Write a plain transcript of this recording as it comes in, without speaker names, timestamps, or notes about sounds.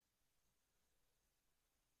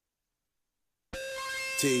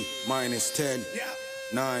T minus 10,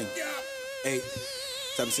 9, 8,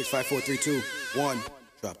 7, 6, 5, 4, 3, 2, 1.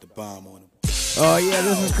 Drop the bomb on him. Oh yeah,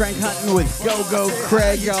 this is Crank Hunting with Go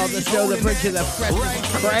Craig, y'all. The show that brings you the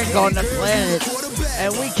freshest crank on the planet.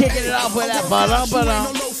 And we kicking it off with that ba-dum.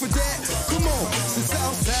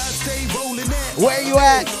 Where you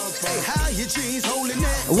at?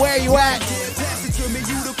 Where you at?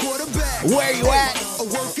 Where you at?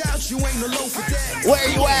 Where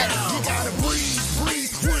you at? You gotta breathe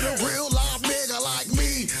with a real live nigga like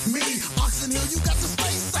me. Oxon Hill, you got to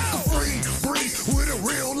stay sucker free. Breathe with a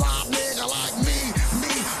real live nigga like me.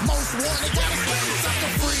 Most wanted, gotta stay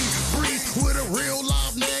sucker free. Breathe with a real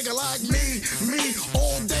live nigga like me.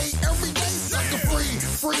 All day, every day, sucker free.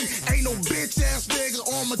 Ain't no bitch ass nigga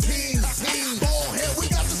on my team. Ball head, we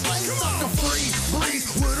got to stay sucker free. Breathe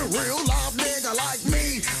with a real live nigga like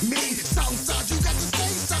me. Southside, you got to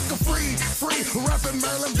stay sucker free. Rapping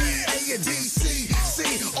Maryland, B.A. and D.C.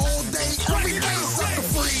 All day, every day, sucker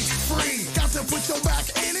free. Got to put your back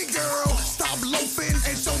in it, girl. Stop loafing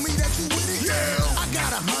and show me that you with it, girl. I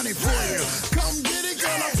got 100 for you. Come get it,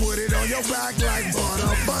 girl. I put it on your back like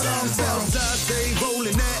butter. Southside, stay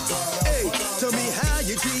rolling that. Hey, tell me how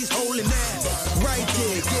your G's holding that. Right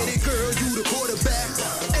there, get it, girl. You the quarterback.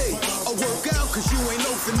 Hey, I work out cause you ain't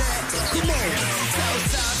loafing that. Come on,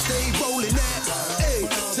 Southside, stay rolling that. Hey,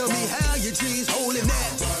 tell me how your G's holding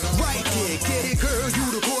that. Right there, get it, girl. You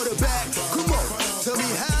the quarterback. Come on, tell me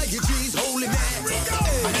how your G's holding that.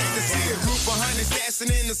 Hey. I hate to see a group of hundreds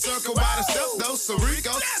dancing in the circle by themselves, though. So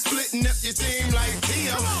Rico, splitting up your team like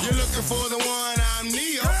Tio. You're looking for the one, I'm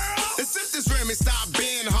Neo. And sip this Remy, stop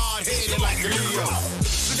being hard-headed like a Leo.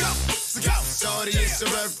 So go, shorty, it's your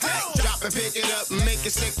birthday. Drop it, pick it up, and make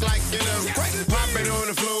it sick like an earthquake. Pop it on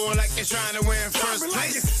the floor like you're trying to win first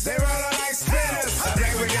place. They roll like spinners, I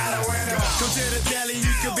think we got a winner. Come to the deli,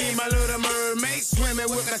 you could be my little mermaid. Swimming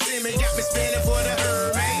with my simmy, got me spinning for the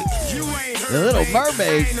hermaid. You ain't heard The Little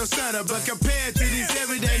Mermaid. I ain't no stunner, but compared to these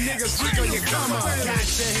everyday niggas, freak on your come up. Got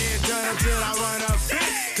your head done until I run up in.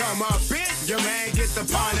 Come up in, your man get the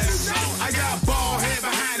part of the shit. I got ball head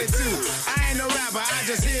behind it too. I ain't no rapper, I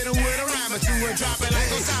just hit him with a rhyme or two and drop it like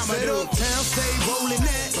Osama do. Uptown, stay rolling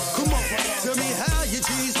that. Come on, tell me how your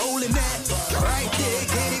G's holding that. Right there,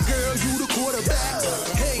 get it, girl, you the quarterback.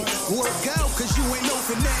 Hey, work out cause you ain't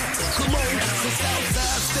loafing that. Come on, so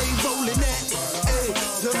Southside, stay rolling that. Hey,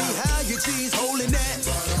 tell me how your G's holding that.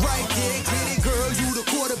 Right there, get it, girl, you the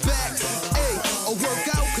quarterback. Hey, work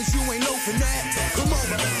out cause you ain't loafing that. Come on,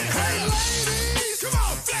 hey ladies, come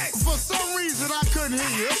on, flex. For some reason I couldn't hear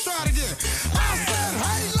you. Let's try it again. I said,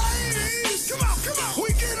 hey ladies, come on, we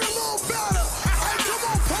getting a little better. Hey, come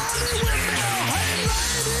on, party with me now. Hey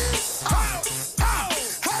ladies,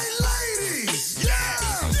 hey ladies, yeah.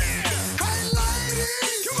 Hey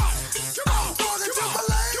ladies, come on, I'm talking to my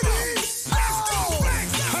ladies. Let's go.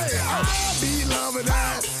 Hey, I be loving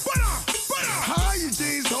that. How you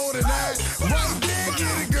G's holding that? Right there,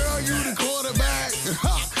 get it, girl, you the quarterback.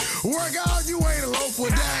 Work out, you ain't a loaf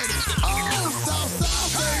with that. Oh, Southside,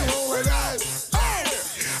 stay rolling that. Oh,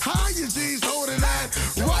 how you G's holding that?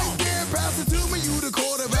 Right there, pass it to me, you the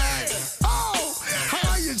quarterback. Oh,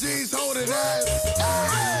 how you G's holding that?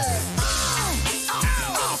 Hey,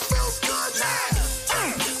 feels good now.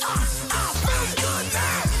 Feels good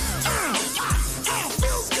now.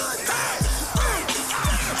 Feels good now.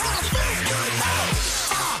 Feels good now.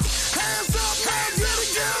 Hands up now, get it,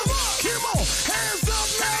 girl. Come on, hands up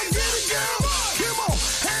now, get it, girl. Come on,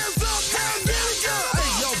 hands up now, get it, girl. Hey,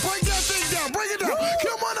 yo, break that thing down, break it down.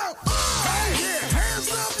 Come on up. Hey, hands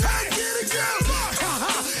up now, get it, girl.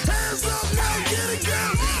 Hands up now, get it,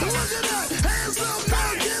 girl. Look at that. Hands up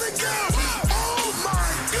now, get it, girl. Oh my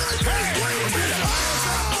goodness, wait a minute.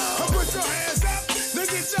 Put your hands up, then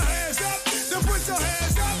get your hands up, then put your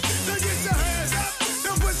hands up, then get your hands up,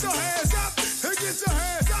 then put your hands up, and get your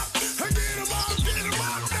hands up, and get them up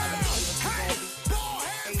now. Hey, ball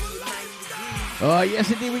hands for life. Oh yes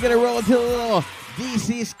indeed, we gotta roll into a little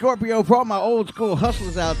DC Scorpio for all my old school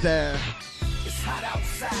hustlers out there. It's hot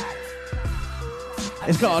outside.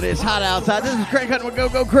 It's called It's Hot Outside. This is Craig Hunting with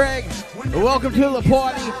Go Craig. Welcome to the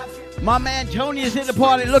party. My man Tony is in the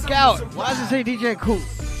party. Look out. Why does it say DJ Cool?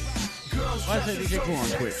 Why does it say DJ Cool on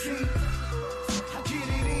Twitch? Get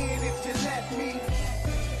it in if you let me.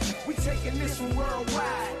 We taking this one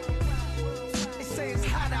worldwide. They say it's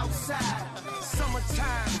hot outside.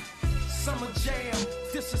 Summertime, summer jam.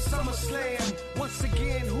 This is Summer Slam. Once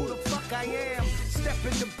again, who the fuck I am? Step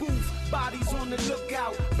in the booth, bodies on the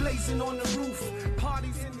lookout, blazing on the roof,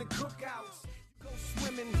 parties in the cookouts. Go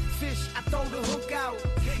swimming, fish, I throw the hook out.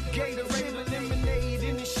 Gatorade, lemonade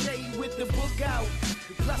in the shade with the book out.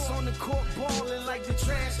 Plus on the court balling like the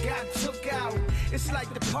trash got took out. It's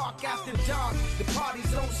like the park after dark. The parties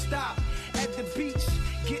don't stop. At the beach,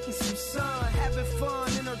 getting some sun, having fun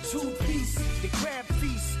in her two-piece. The crab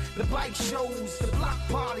feast, the bike shows, the block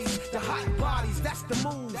parties, the hot bodies. That's the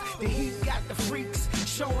move. The heat got the freaks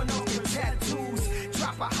showing off their tattoos.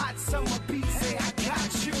 Drop a hot summer beat, say I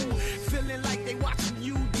got you. Feeling like they watching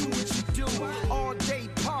you do what you do. All day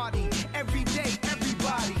party, every day,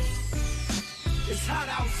 everybody. It's hot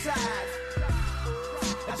outside.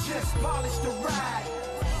 I just polished the ride.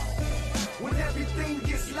 When everything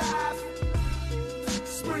gets live,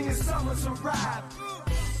 spring and summer's arrive.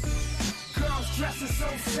 Girls dressing so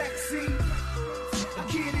sexy.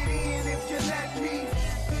 Get it in if you let me.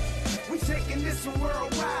 We taking this one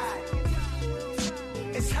worldwide.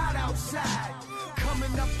 It's hot outside.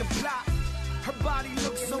 Coming up the block. Her body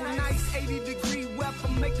looks so nice. 80-degree weather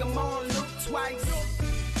make them all look twice.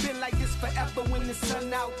 Been like this forever. When the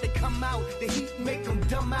sun out, they come out. The heat make them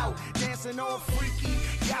dumb out. Dancing all freaky,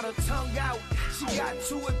 got her tongue out. She got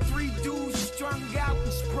 2 or 3 dudes strung out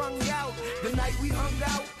and sprung out. The night we hung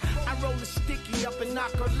out, I rolled a sticky up and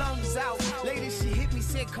knock her lungs out. Later she hit me,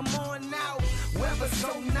 said, come on now. Weather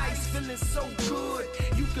so nice, feeling so good.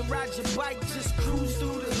 You can ride your bike, just cruise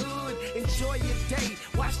through the hood. Enjoy your day,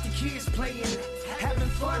 watch the kids playing. Having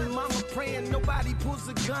fun, mama praying, nobody pulls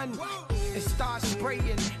a gun. And start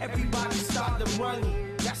spraying, everybody start to run.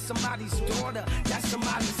 That's somebody's daughter, that's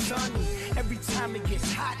somebody's son. Every time it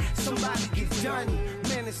gets hot, somebody gets done.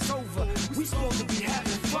 Man, it's over, we supposed to be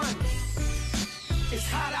having fun. It's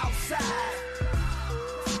hot outside,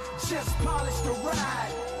 just polish the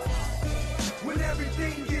ride. When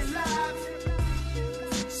everything get live,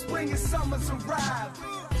 spring and summer's arrive.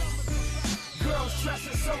 Girls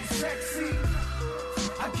dressing so sexy,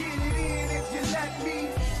 I get it in if you let me.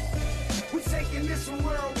 We taking this one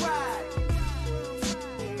worldwide.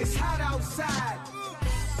 It's hot outside.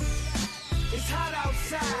 It's hot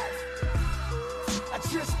outside. I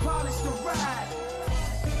just polished the ride.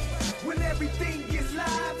 When everything gets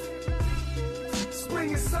live,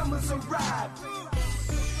 spring and summer's arrive.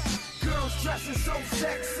 Girls dressing so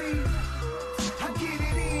sexy. I get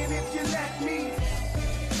it in if you let me.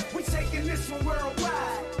 We taking this one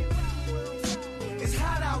worldwide. It's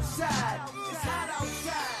hot outside. It's hot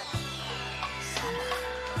outside.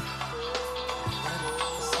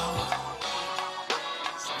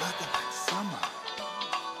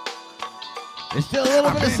 There's still a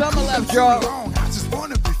little bit of summer left, y'all. I just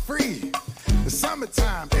wanna be free. The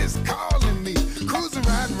summertime is calling me. Cruising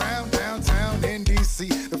riding around downtown in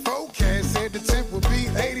DC. The forecast said the temp will be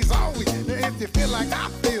 80s all week. Now if you feel like I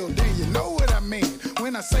feel, then you know what I mean.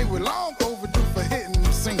 When I say we're long overdue for hitting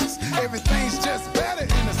the scenes. Everything's just better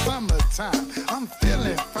in the summertime. I'm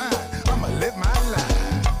feeling fine. I'ma live my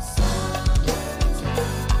life.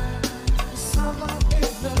 Summer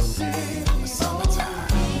is the season. Summertime.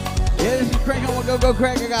 Yeah, this is Crank on Go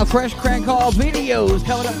Crank. I got fresh Crank Hall videos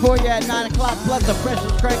coming up for you at 9 o'clock. Plus the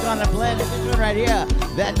freshest Crank on the planet. This one right here,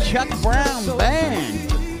 that Chuck Brown Band.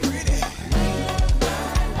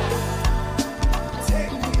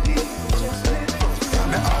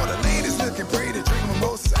 Now all the ladies looking pretty, drink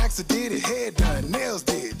mimosas, accident, head done, nails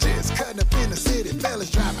did, just cutting up in the city. Fellas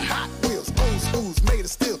driving Hot Wheels, old schools made of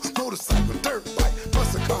steel, motorcycle, dirt bike,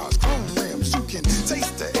 muscle cars, chrome rims. You can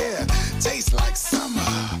taste the air, taste like summer.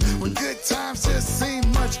 When good times just seem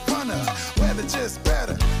much funner, weather just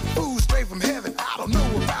better, food straight from heaven. I don't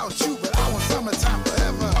know about you, but I want summertime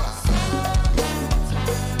forever.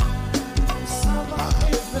 Summer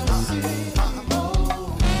is the season.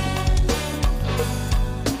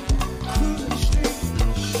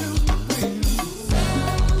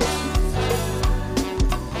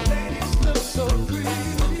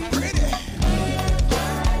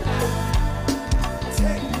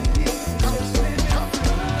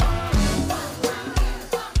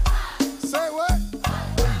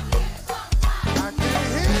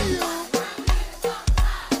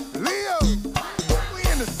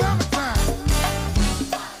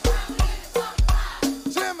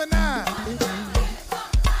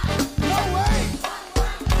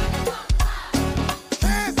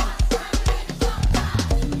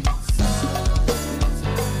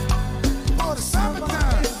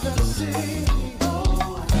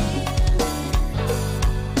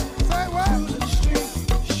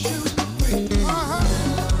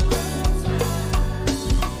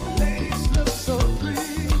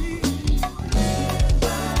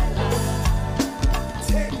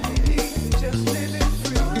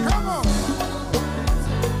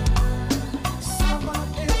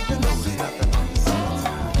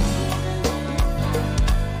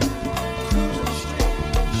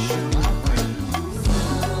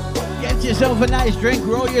 Get yourself a nice drink,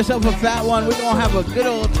 roll yourself a fat one. We're going to have a good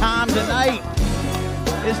old time tonight.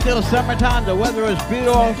 It's still summertime. The weather is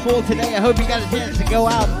beautiful today. I hope you got a chance to go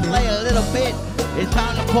out and play a little bit. It's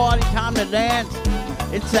time to party, time to dance.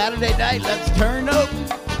 It's Saturday night. Let's turn up.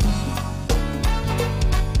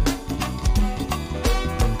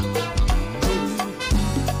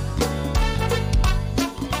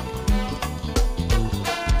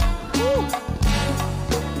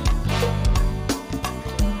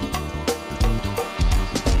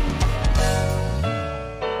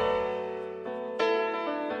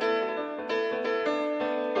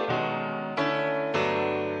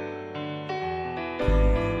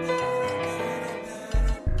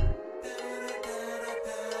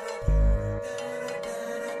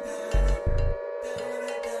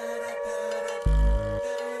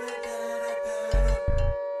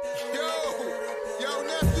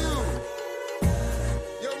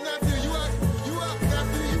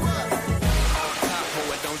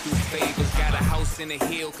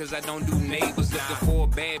 Cause I don't do neighbors. Looking for a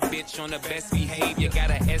bad bitch on the best behavior. Got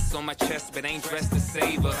an S on my chest, but ain't dressed to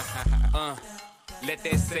save her. Let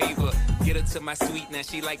that savor. Get her to my sweet, now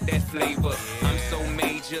she like that flavor. I'm so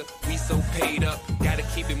major, we so paid up. Gotta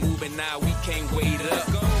keep it moving now, we can't wait up.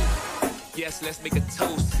 Yes, let's make a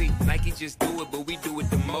toast. See, Nike just do it, but we do it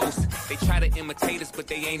the most. They try to imitate us, but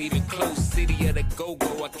they ain't even close. City of the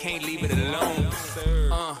go-go, I can't leave it alone.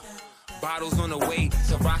 Bottles on the way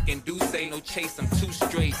to rock and do say no chase, I'm too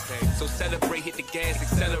straight. So celebrate, hit the gas,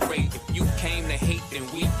 accelerate. If you came to hate, then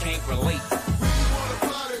we can't relate. We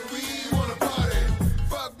wanna party.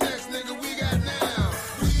 Fuck next, nigga, we got now.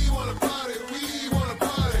 We wanna party.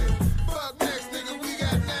 Fuck next, nigga, we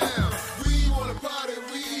got now. We wanna party.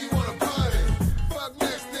 Fuck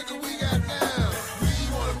next, nigga, we got now. We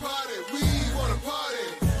wanna party.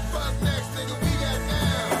 Fuck next, nigga, we got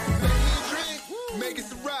now. Make me a drink, make it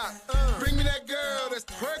some rock. Bring me that girl that's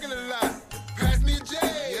twerking a lot. Pass me a J,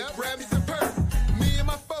 grab me some perk. Me and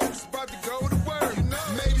my folks about to go to work.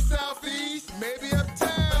 Maybe Southeast, maybe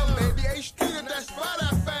uptown, maybe H Street at that spot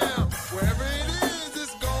I found. Wherever it is,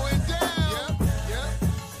 it's going down.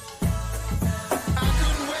 I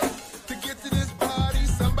couldn't wait to get to this party.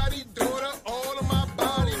 Somebody daughter all on my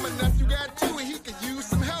body. My nephew got two and he could use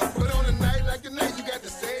some help. But on a night like tonight, you got to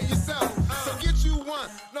say it yourself. So get you one,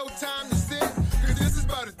 no time to sit. Cause this is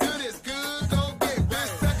about to do this good, don't get we're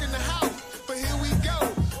stuck in the house, but here we go.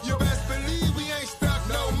 You best believe we ain't stuck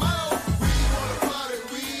no more. We wanna party.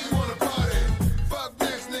 Fuck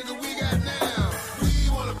next, nigga, we got now. We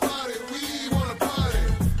wanna party.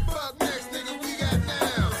 Fuck next, nigga, we got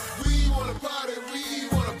now. We wanna party.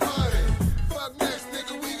 Fuck next,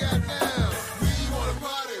 nigga, we got now. We wanna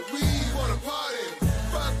party.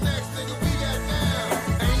 Fuck next, nigga, we got now.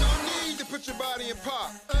 Ain't no need to put your body in park.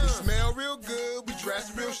 We smell real good, we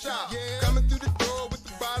dress real sharp. Coming through the door with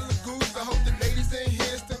the bottle of goose. I hope the ladies in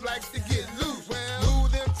here still likes to get loose.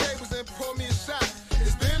 Move them tables and pour me a shot.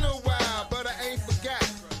 It's been a while, but I ain't forgot.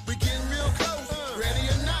 We getting real close, ready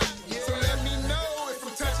or not. So let me know if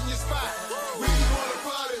I'm touching your spot. We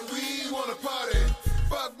wanna party.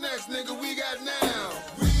 Fuck next, nigga, we got now.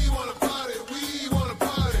 We wanna party.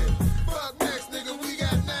 Fuck next, nigga, we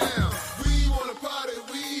got now. We wanna party.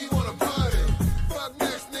 Fuck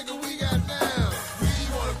next, nigga, we got now. We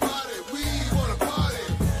wanna party.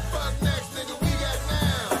 Fuck next, nigga, we got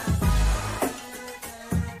now.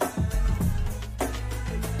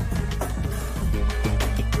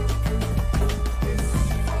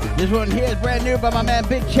 This one here is brand new by my man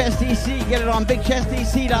Big Chest DC. Get it on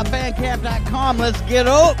bigchestdc.bandcamp.com. Let's get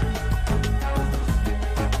up.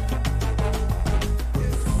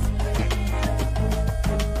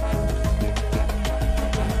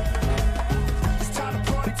 It's time to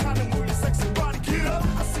party, time to move your sexy body, get up.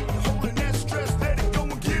 I see you holding that stress, let it go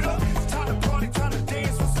and get up. It's time to party, time to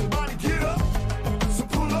dance with somebody, get up. So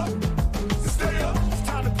pull up, so stay up. It's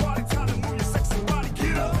time to party, time to move your sexy body,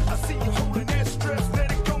 get up. I see you holding that stress,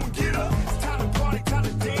 let it go and get up. It's time to party, time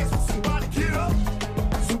to dance with somebody, get up.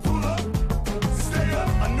 So pull up, so stay up.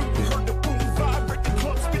 I knew you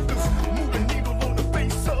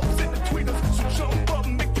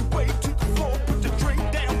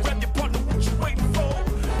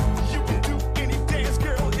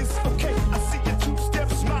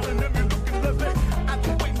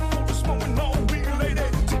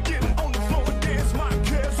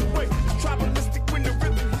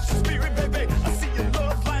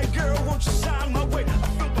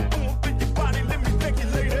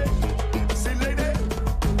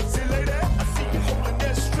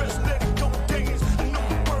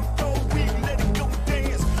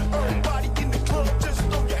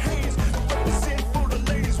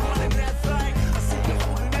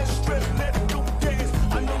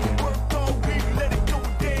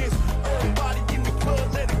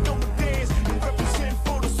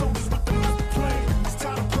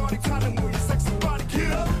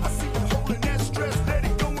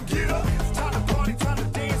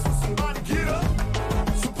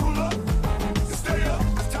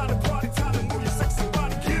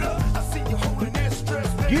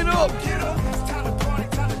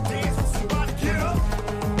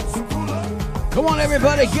Come on,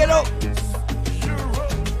 everybody, get up.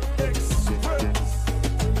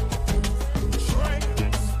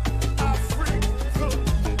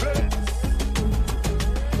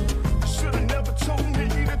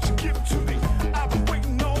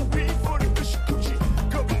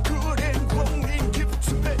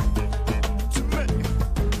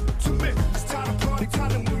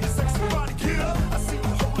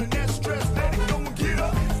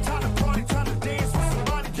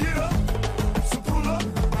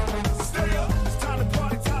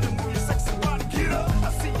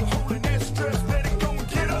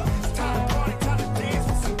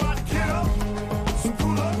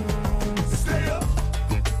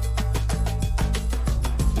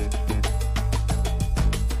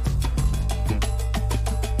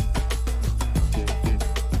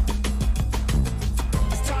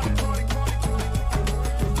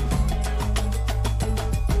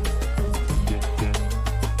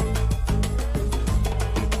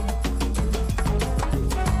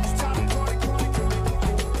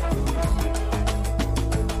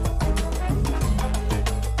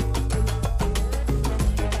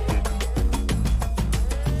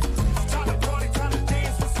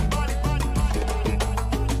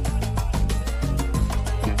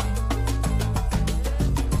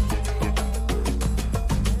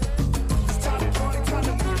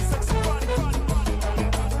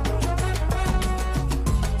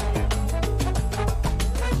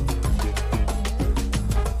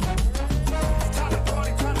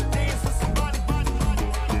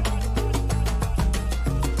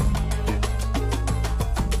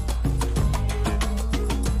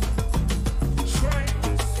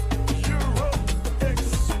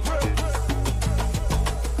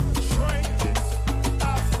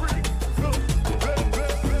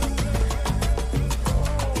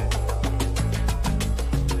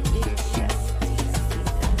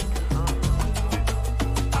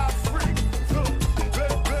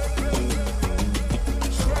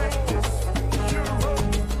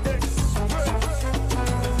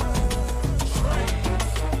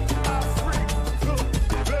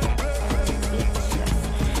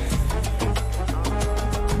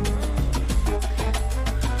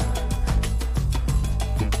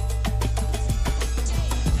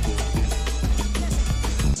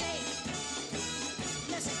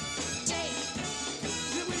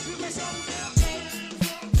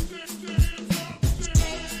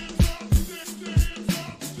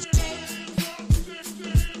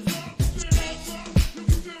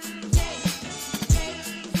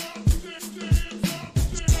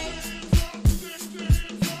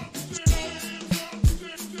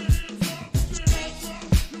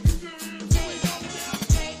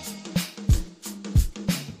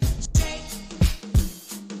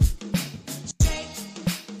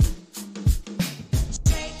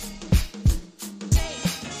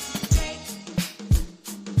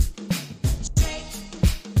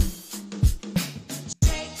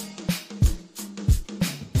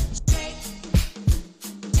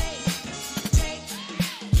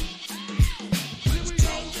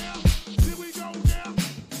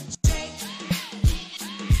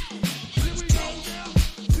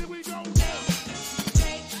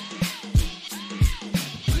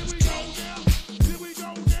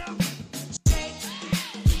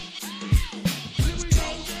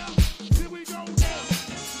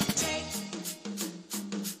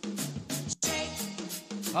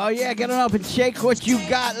 Oh, yeah, get on up and shake what you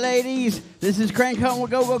got, ladies. This is Crank Hunt with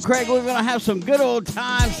Go-Go Craig. We're going to have some good old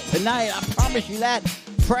times tonight. I promise you that.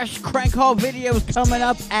 Fresh Crank Hall videos coming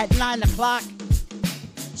up at 9 o'clock.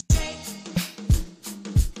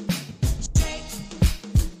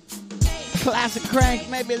 Classic crank,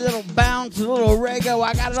 maybe a little bounce, a little rego.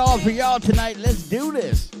 I got it all for y'all tonight. Let's do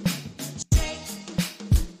this.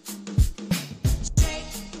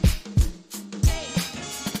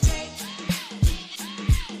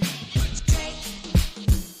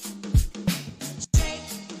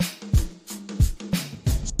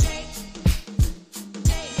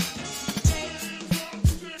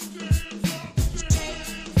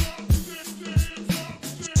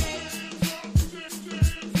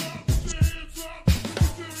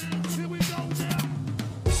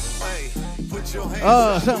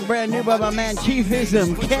 Oh, something brand new by my man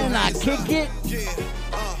Chiefism. Can I kick it? Yeah,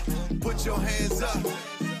 put your hands up.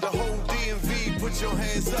 The whole DMV, put your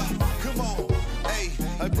hands up. Come on, hey,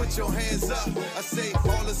 put your hands up. I say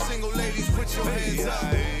all the single ladies, put your hands up.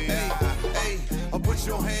 Hey, put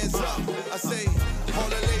your hands up. I say all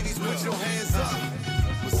the ladies, put your hands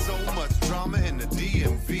up. With so much drama in the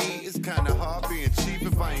DMV, it's kinda hard being cheap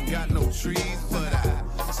if I ain't got no trees. But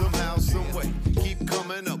I somehow, some way keep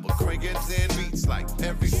coming up with crankins and beats like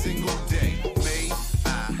every single day.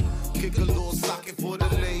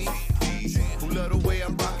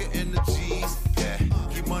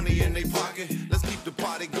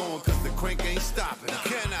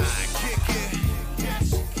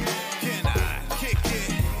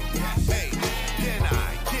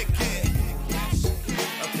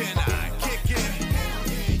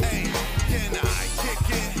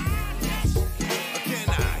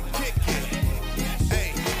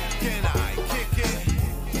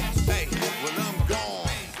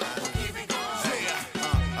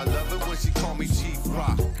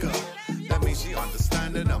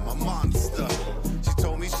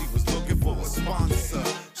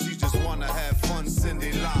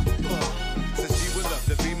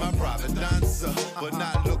 but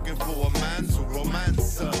not looking for a man to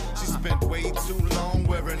romance her. She spent way too long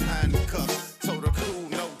wearing handcuffs. Told her cool,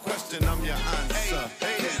 no question, I'm your answer.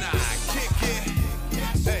 Hey, can I kick it?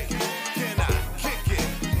 Hey, can I kick it?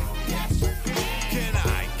 Can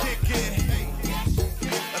I kick it?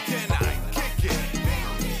 Can I kick it?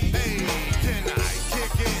 Hey, can I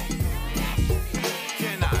kick it?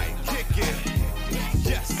 Can I kick it?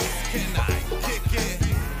 Yes, can I kick it?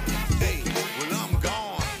 Hey, when I'm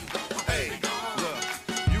gone, hey, look,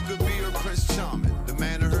 you could be her Prince Charming, the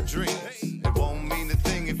man of her dreams. It won't mean a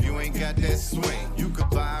thing if you ain't got that swing. You could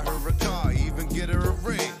buy her a car, even get her a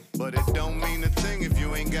ring, but it don't mean a thing if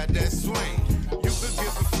you ain't got that swing. You could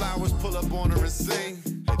give her flowers, pull up on her and sing.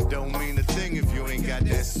 It don't mean a thing if you ain't got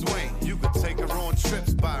that swing. You could take her on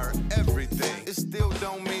trips, buy her everything. It still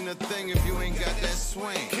don't mean a thing if you ain't got that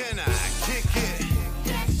swing. Can I kick it?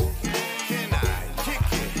 Can I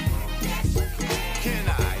kick it? Can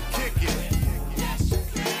I kick it?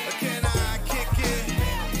 Can I kick it?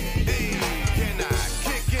 Hey, can I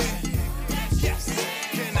kick it? Yes,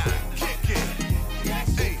 can I kick it?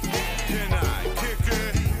 Hey, can I kick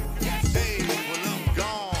it? Hey, when I'm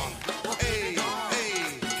gone. Hey, hey,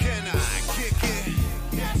 can I kick it?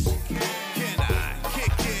 Can I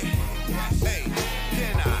kick it? Hey,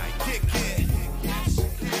 can I kick it?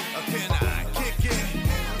 Can I kick it?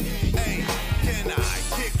 Hey, can I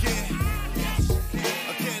kick it?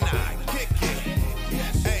 Can I kick it?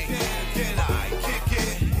 Hey, can I kick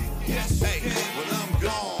it? Hey, when I'm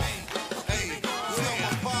gone. Hey, till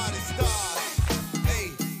my party starts. Hey,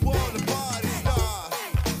 while the party starts.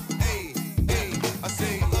 Hey, hey, I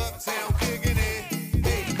say uptown kicking it.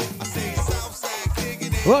 Hey, I say Southside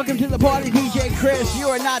kicking it. Welcome to the party, DJ Chris. You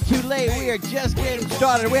are not too late. We are just getting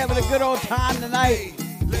started. We're having a good old time tonight.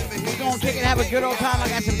 We're going to kick it, have a good old time. I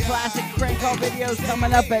got some classic crank call videos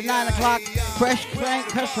coming up at 9 o'clock. Fresh crank,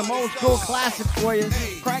 custom old school classics for you.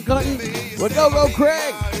 This is Crank Hunting with Go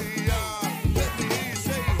Craig.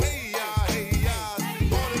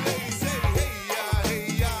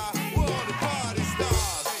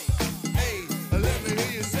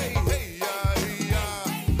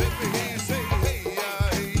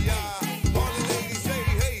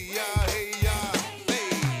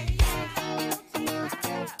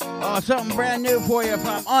 Oh, something brand new for you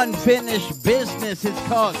from Unfinished Business. It's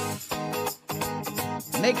called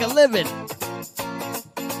Make a Living.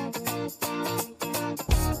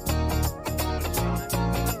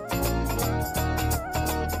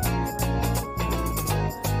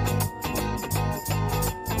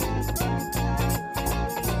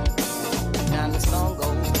 Now the song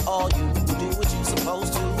goes, all you do what you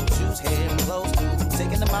supposed to. Shoes, hair, and clothes too.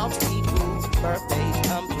 Taking them out to eat food. Birthdays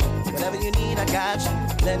come through. Whatever you need, I got you.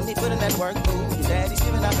 Let me put in that work, boo. Your daddy's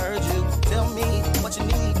giving, I heard you. Tell me what you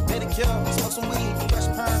need. Pedicure, smoke some weed, fresh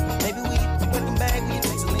perm, maybe weed. Working bag where you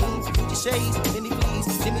take some lean. Put your shades, Minnie please.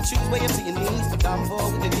 Let me choose way up to your knees. Down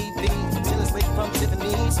forward with the DP. Till it's straight from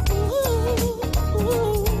Tiffany's.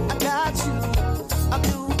 Ooh, I got you. I'll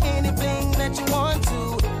do anything that you want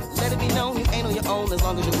to. Let it be known you ain't on your own as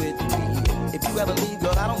long as you're with me. If you ever leave,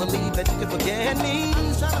 girl, I don't believe that you can forget me.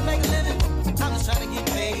 I'm just trying to make a living. I'm just trying to get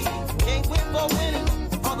paid. Can't win for winning.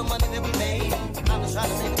 All the money that we made. I'm just trying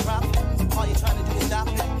to make a profit. All you're trying to do is stop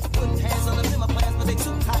it. Putting hands on them in my plans, but they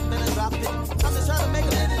too hot, better drop it. I'm just trying to make a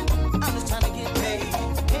living. I'm just trying to get paid.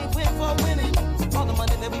 Can't win for winning. All the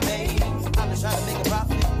money that we made. I'm just trying to make a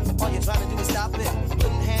profit. All you're trying to do is stop it.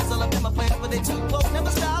 Putting hands on them in my plans, but they too close,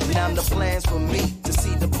 never stop it. Now the plans for me to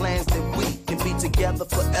see the plans that we can be together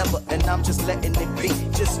forever, and I'm just letting it be.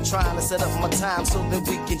 Just trying to set up my time so that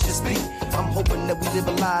we can just be. I'm hoping that we live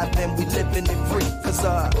alive and we living it free. Cause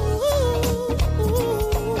I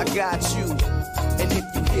got you. And if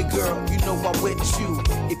you hear, girl, you know I'm with you.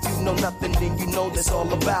 If you know nothing, then you know that's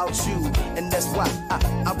all about you. And that's why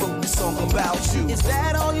I wrote this song about you. Is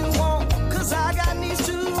that all you want? Cause I got needs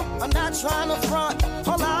too. I'm not trying to front.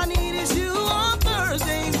 All I need is you on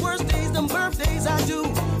Thursdays. Worst days, them birthdays I do.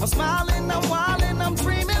 I'm smiling, I'm wildin', I'm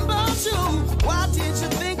dreaming about you. Why did you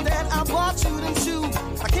think that I bought you them shoes?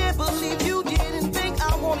 I can't believe you didn't think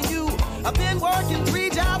I wanted you. I've been working 3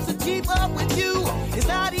 jobs to keep up with you. It's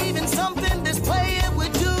not even something this player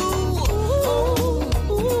would do.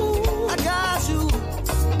 Oh, I got you.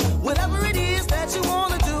 Whatever it is that you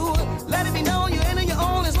wanna do, let it be known you ain't on your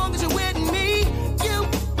own as long as you're with me. You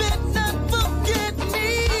better not forget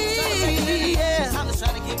me. Yeah, I'm just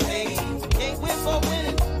trying to get paid. Can't win for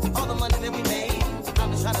winning. All the money that we made.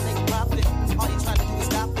 I'm just trying to make a profit. All you trying to do is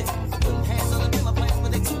stop it. Putting hands on them in my plans,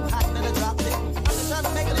 but they too hot, better drop it. I'm just trying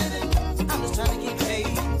to make a living. I'm just trying to get paid.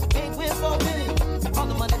 Can't win for winning.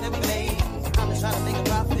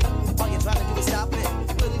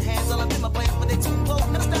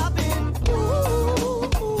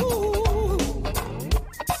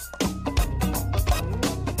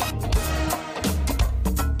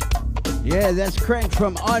 Yeah, that's Crank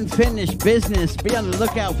from Unfinished Business. Be on the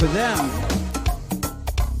lookout for them.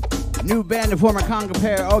 New band, the former conga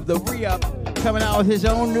pair of the Re-Up, coming out with his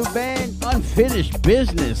own new band, Unfinished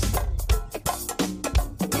Business.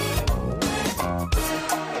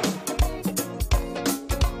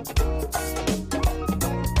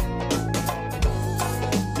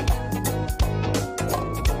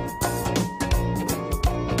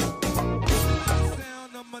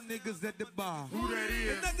 Sound of my niggas at the bar. Who that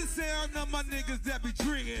is? And that's the sound of my niggas that be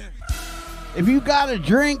drinking. If you got a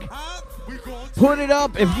drink, Huh? We gon' put it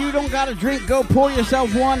up. If you don't got a drink, go pour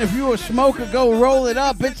yourself one. If you a smoker, go roll it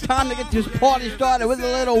up. It's time to get this party started with a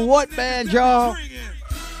little what band, y'all?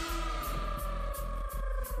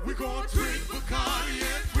 We gon' drink Bacardi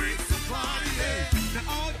and drink some party. Now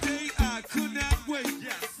all day I could not wait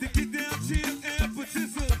to get down, chill, and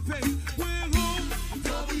participate. We're home,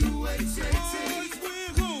 WHAT.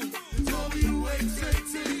 We're home,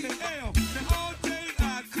 WHAT. Now all day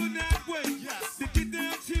I could not wait to get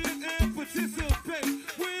down, chill, and participate.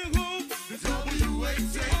 We're home, the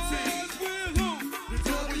WHAT. We're home, the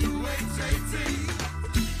WHAT.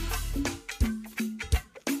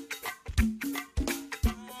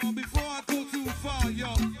 Before I go too far,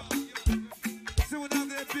 yo, sitting out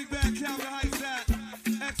there, Big Bad Calvin Heights at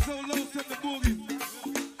XO Low from the Boogie.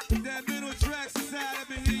 That middle track side up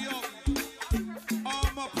in here, yo. All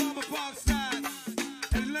my Palmer Pop side.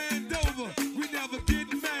 And Landover, we never get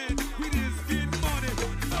mad, we just get money.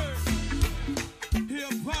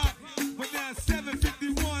 Hip hop, but now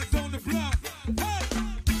 751's on the block. Hey!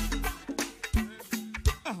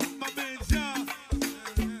 My man John,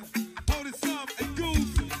 hold it some, and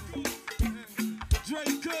Goose.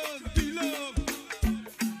 Drake Cuz, be love.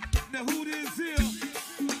 Now who this here?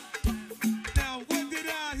 Now what did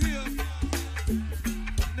I hear?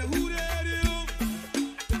 Now who that is?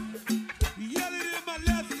 Yell it in my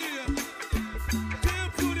left ear. Then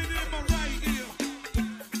put it in my right ear.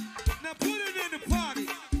 Now put it in the party.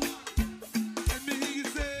 And me hear you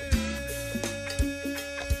say,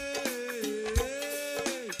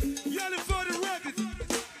 yell it for the record.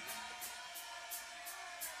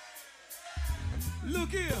 Look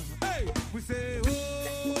here, hey, we say, oh,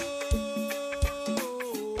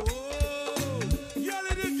 yell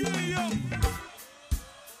it again, yo.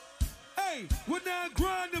 Hey, we're now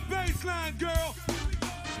grind the bass line, girl.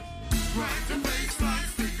 Grind the bass line,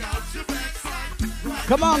 stick out your backside. Grind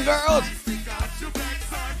Come on, girls. stick out your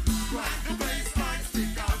backside. Grind the bass line,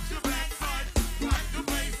 stick out your backside. Grind the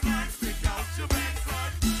bass line, stick out your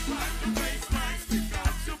backside. Grind the bass line, stick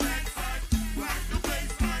out your backside. Grind the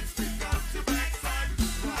bass line, stick out your backside.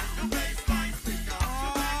 Grind the bass line, stick out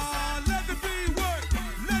your backside. Let the beat work,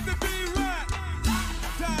 let the beat rock.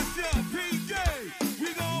 Tasha, PJ, we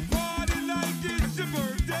gon' party like it's your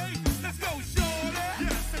birthday. Let's go, shorty.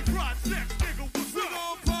 Yes, they project, nigga, what's up? We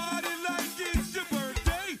gon' party like it's your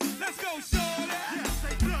birthday. Let's go, shorty. Yes,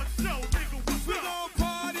 they blood show, nigga, what's up? We gon'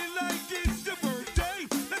 party like it's your birthday.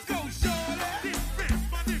 Let's go, shorty. This fist,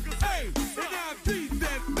 my niggas. Hey, and I beat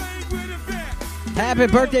that thing with a bat. Happy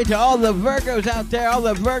birthday to all the Virgos out there. All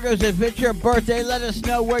the Virgos, if it's your birthday, let us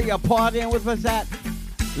know where you're partying with us at.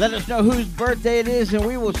 Let us know whose birthday it is, and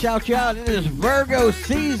we will shout you out. It is Virgo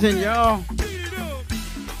season, y'all. Beat it up.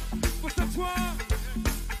 What's up, Twan?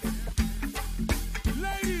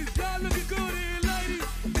 Ladies, y'all looking good here, ladies.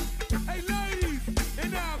 Hey, ladies,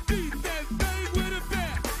 and I beat that thing with a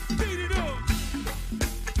bat. Beat it up.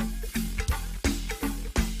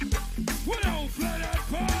 We don't play that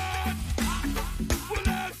part. Will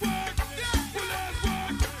that work? Will that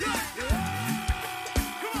work?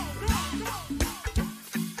 Come on, come on, come on.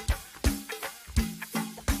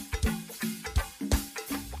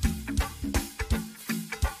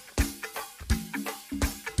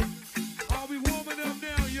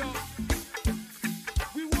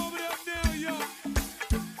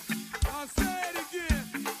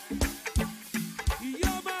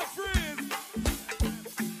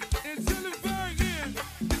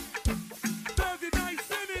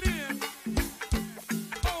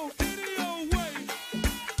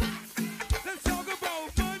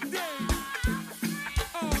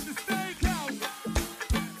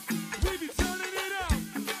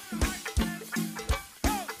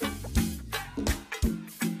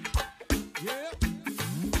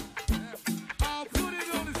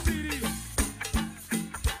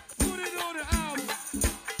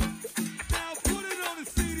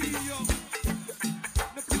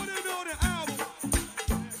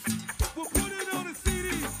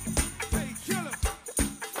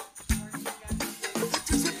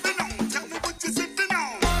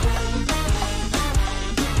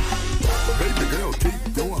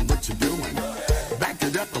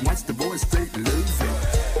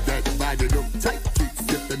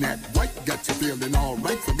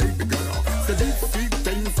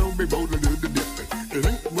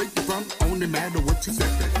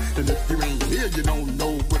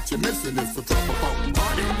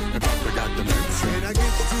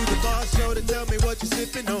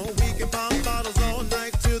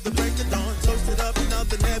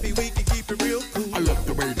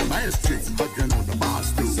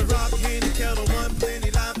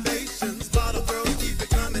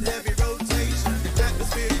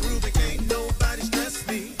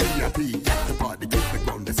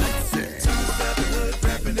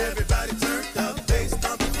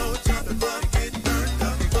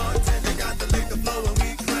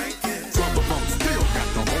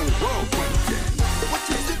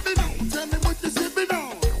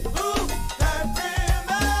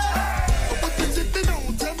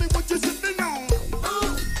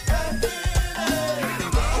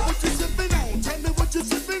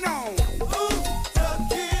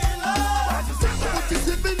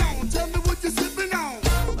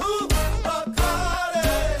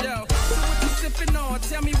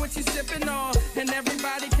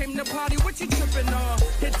 the party, what you tripping on?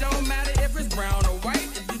 It don't matter if it's brown or white.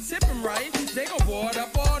 If you tipping right, they gon' board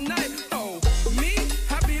up all night. Oh, me,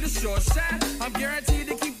 I be the short shot. I'm guaranteed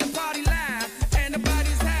to keep the party live and the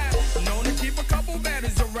body's high. Known to keep a couple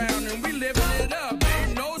baddies around and we living it up.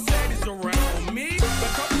 Ain't no saddies around me. A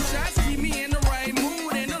couple shots keep me in the right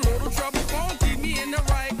mood and a little trouble won't keep me in the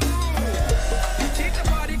right groove. Keep the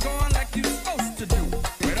party going like you supposed to do.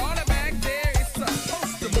 With all the back there, it's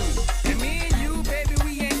supposed to move. And me and you, baby,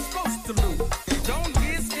 we ain't supposed to lose. Don't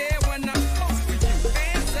get scared when I'm close to you.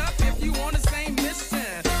 Hands up if you on the same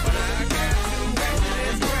mission. But I got to wait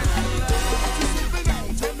this question.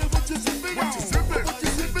 Tell me what you sipping on. What you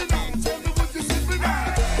sipping on? Tell me what you sipping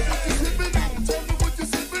on. What you sipping on? Tell me what you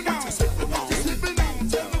sipping on. What you sipping on?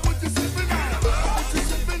 Tell me what you sipping on. What you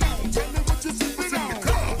sipping on? Tell me what you sipping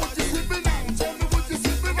on. What you sipping on? Tell me what you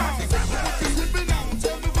sipping on. What you sipping on?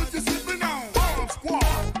 Tell me what you sipping on. Bomb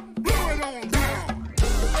Squad, blow it on down.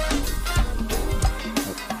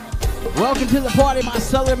 Welcome to the party. My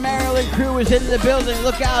Southern Maryland crew is in the building.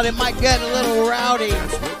 Look out, it might get a little rowdy.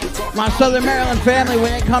 My Southern Maryland family,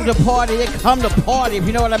 when they come to party, they come to party, if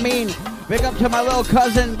you know what I mean. Big up to my little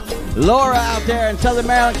cousin Laura out there in Southern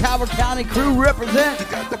Maryland, Calvert County crew represent.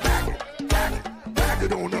 Got the back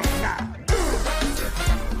it on up now.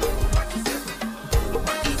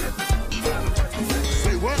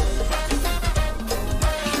 Say what?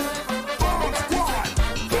 Bomb Squad,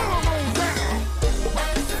 blow it on down.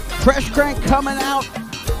 Fresh Crank coming out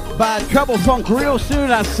by Trouble Funk real soon.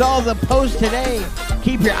 I saw the post today.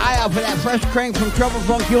 Keep your eye out for that Fresh Crank from Trouble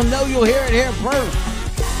Funk. You'll know you'll hear it here first.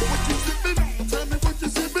 What you sipping on? Tell me what you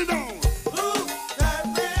sipping on.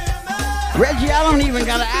 Reggie, I don't even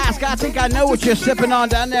gotta ask. I think I know what you're sipping on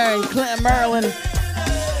down there in Clinton, Maryland.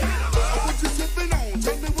 What you sipping on?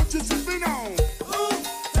 Tell me what you sipping on.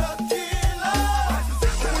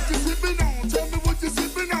 What you sipping on? Tell me what you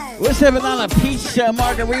sipping on. We're sipping on a peach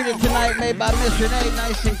margarita tonight made by Miss Renee,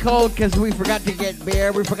 nice and cold, because we forgot to get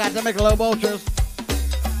beer. We forgot to make Michelob Ultras.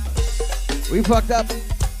 We fucked up.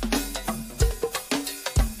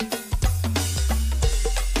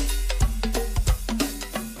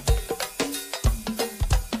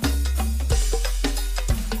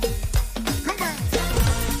 Come on.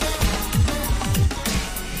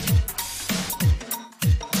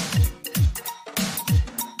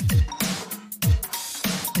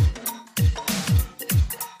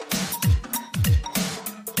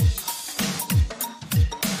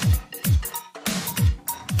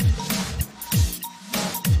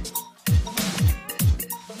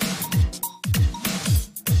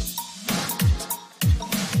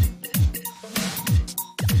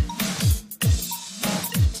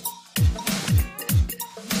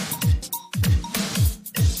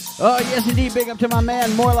 Oh, yes, indeed. Big up to my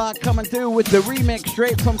man Morlock coming through with the remix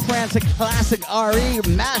straight from France, a classic RE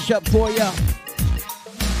mashup for you.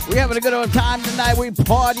 We having a good old time tonight. We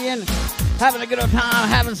partying, having a good old time,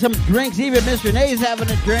 having some drinks. Even Miss Renee's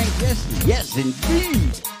having a drink. Yes, yes,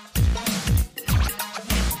 indeed.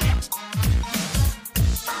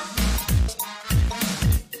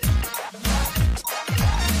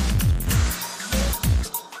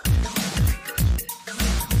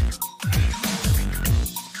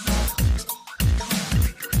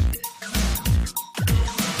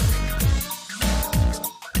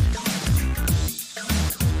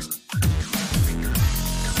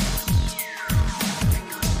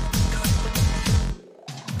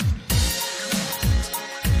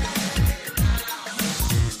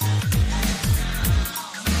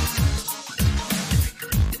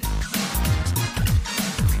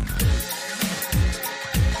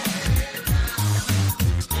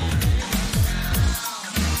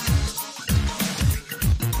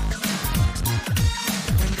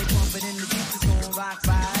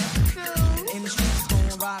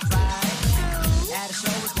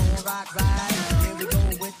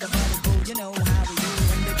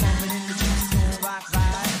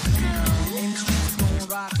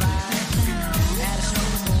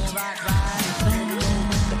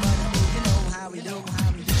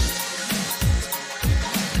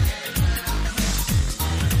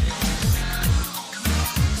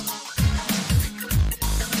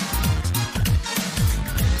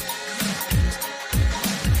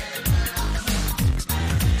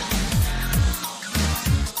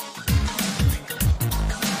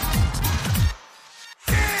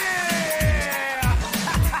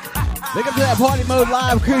 Big up to that Party Mode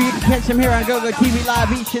Live crew. You can catch them here on GoGo TV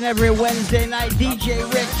Live each and every Wednesday night. DJ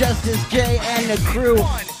Rick, Justice J, and the crew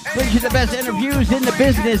brings you the best interviews in the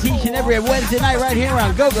business each and every Wednesday night right here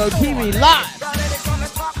on GoGo TV Live.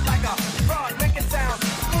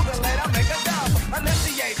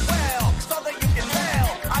 Initiate well, so that you can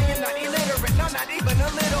tell I am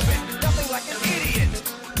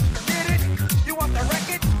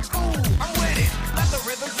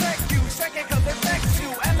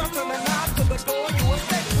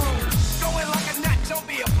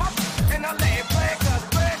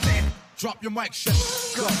your mic, shut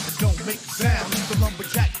up, and don't make sound. It's the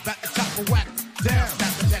lumberjack, back the top of whack down.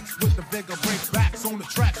 Got the next with the vigor, break backs on the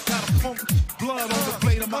track. Got a pump, blood on the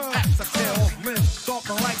blade of my axe. I tear off limbs,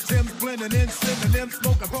 stalking like Tim's, blending in synonyms,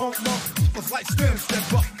 smoking pump monk. It's like stem,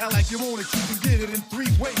 step up, act like you want it, you can get it in 3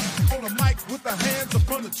 ways. On the mic with the hands up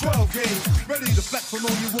on the 12 gauge, ready to flex. I know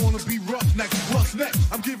you wanna be rough next. What's next?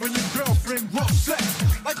 I'm giving your girlfriend rough sex.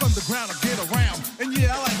 Like underground, I get around, and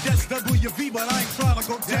yeah, I like SWV, but I ain't trying to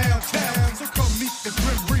go downtown. So come meet the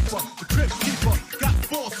Grim Reaper, the Crypt Keeper. Got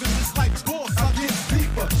force and it's like boss, I get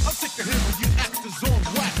deeper. I'm sick of hearing you actors on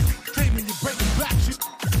wax, claiming you breaking back, shit,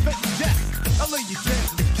 fake jacks. I lay you dead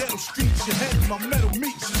in the ghetto streets, your head in my metal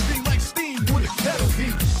meats, you scream like steam with a kettle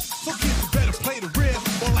heat. So kids, you better play the rear,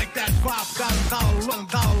 or like that $5,000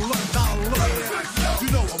 $11 you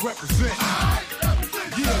know I represent.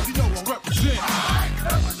 Yeah, you know I represent. I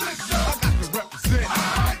got to represent.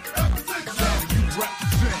 Yeah, you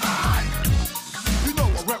represent. You know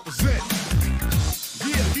I represent.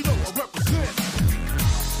 Yeah, you know I represent.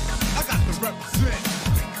 I got to represent.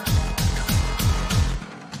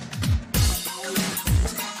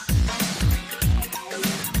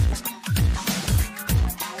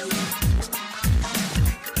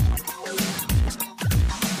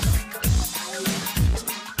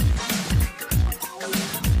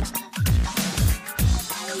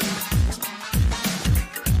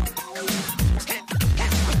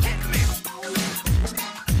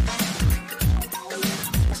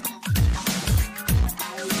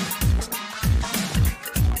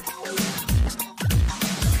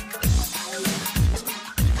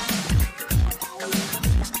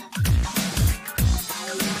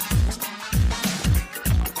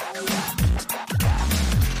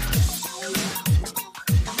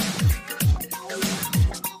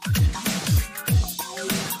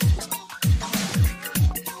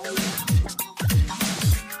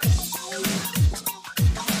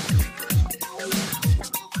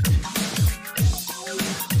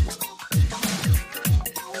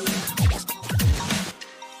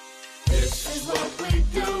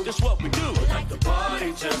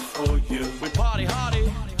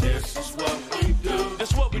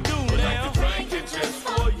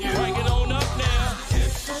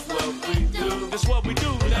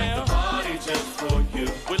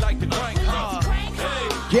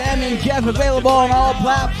 Jeff available on all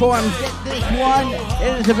platforms. Get this one.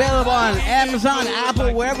 It is available on Amazon,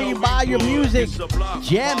 Apple, wherever you buy your music.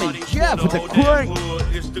 Jammin' Jeff with the crank.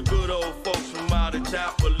 It's the good old folks from out of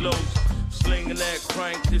Tapaloos. Slinging that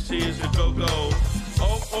crank, this is the go-go.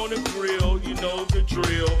 Off on the grill, you know the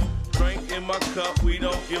drill. Drink in my cup, we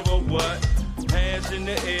don't give a what. Hands in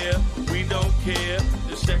the air, we don't care.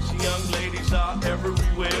 The sexy young ladies are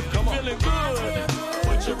everywhere. Come on. Feeling good.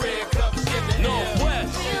 Put your red cups in the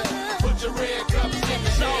Northwest. Put your red cups in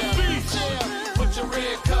the South Beach. Put your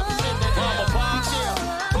red cups in the Mama Box.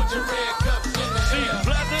 Put your red cups in the Sea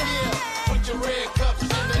Pleasant. Put your red cups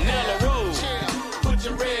in the Nella Road. Put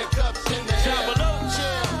your red cups in the Chavaloch.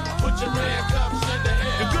 Put your red cups in the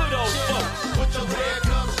air. The good old folks. Put your red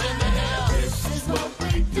cups in the air. This is what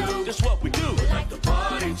we do. This is what we do. We like to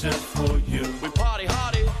party just for you. We party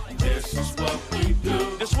hardy. This is what we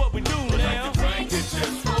do. This is what we do now. Like to drink it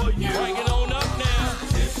just for you. Bring it on up now.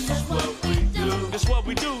 This is what we do. This is what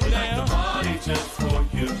we do now. Like to party just for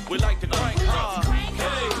you. We like to crank hard.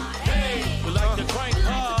 Hey, hey. We like to crank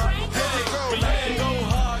hard. Hey, we like to go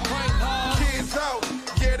hard, crank hard. Kids out,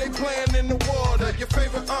 yeah, they playing in the water. Your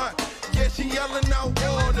favorite aunt, yeah, she yelling out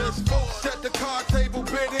orders. Folks at the card table,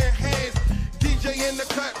 bid in hands. DJ in the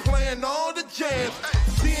cut, playing all the jams.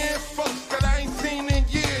 Seeing folks that I ain't seen in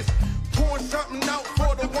years. Pouring something out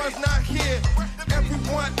for the ones not here.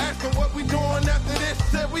 Everyone asking what we doing after this.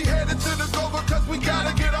 Said we headed to the go because we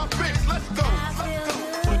gotta get our fix. Let's go.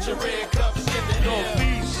 Put your red cups in the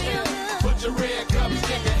Northeast. Put your red cups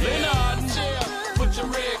in the Leonard. Put your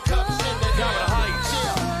red cups in the Diamond Heights.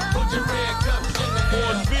 Put your red cups in the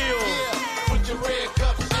Mooresville. Put your red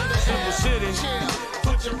cups in the Silver City.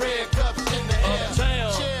 Put your red cups in the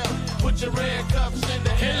Uptown. Put your red cups in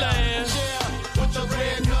the Inland. Put your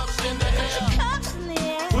red cups in the air.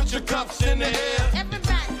 Put your cups in the air.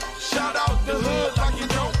 Everybody. Shout out the hood like you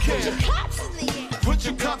don't care. Put your cups in the air. Put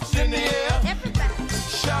your cups in the air. Everybody.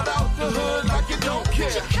 Shout out the hood like you don't care.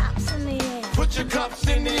 Put your cups in the air. Put your cups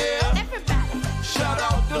in the air. Everybody. Shout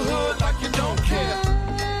out the hood like you don't care.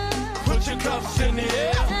 Put your cups in the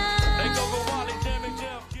air. They go Wally, Jammin'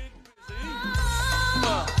 Jeff, get busy.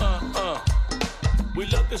 We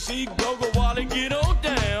love to see Go-Go Wally get on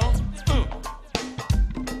down.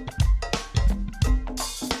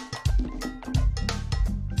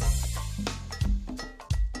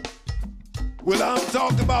 Well, I'm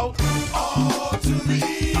talking about all to the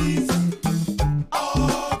east.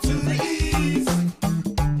 All to the east.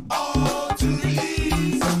 All to the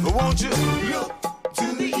east. Won't you look to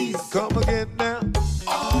the east? Come again now.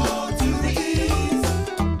 All to the east.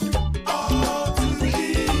 All to the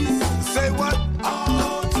east. Say what?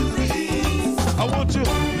 All to the east. I want you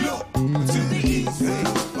look to the east. Hey,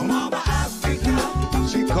 Mama Africa.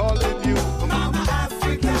 She calling you. Mama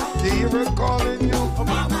Africa. You hear her calling you.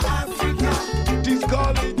 Mama Africa. She's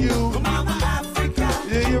calling you. Mama Africa.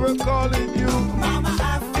 You hear her calling you. Mama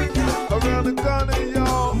Africa. Around the corner,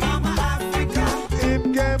 y'all. Mama Africa.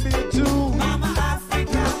 In Gambia too. Mama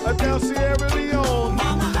Africa. Down Sierra Leone.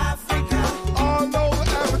 Mama Africa. All over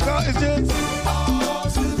Africa. It's just all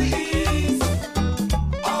to the east.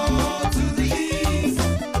 All to the east.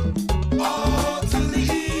 All to the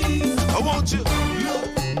east. I want you look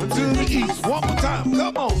to the east. One more time.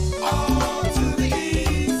 Come on. All to the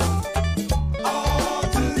east. All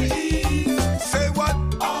to the east. Say what?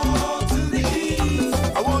 All to the east.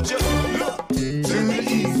 I want you look to the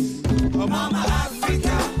east. Mama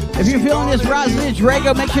Africa. If you're feeling this Roslyn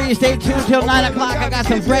Drago, make sure you stay tuned till 9 o'clock. I got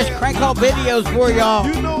some fresh crank call videos for y'all.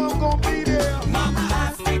 You know I'm gonna be there. Mama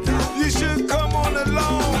Africa. You should come on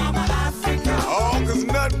along. Mama Africa. Oh, cause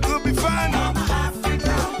nothing could be finer. Mama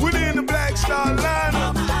Africa. Within the Black Star line.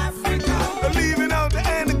 Mama Africa. Leaving out the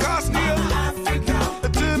Anacostia. Mama Africa.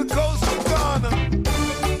 To the coast of Ghana.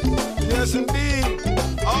 Yes, indeed.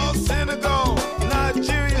 All Senegal,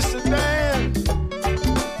 Nigeria, Sudan,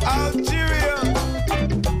 Algeria.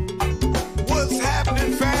 What's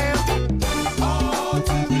happening, fam? All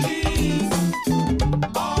to the east.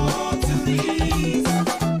 All to the east.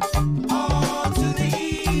 All to the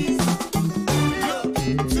east. Look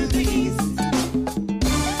to the east.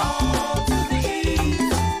 All to the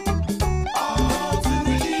east. All to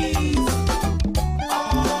the east.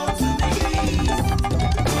 All to the east.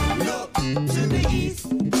 Look to the east.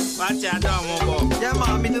 Watch out, Domo. Yeah,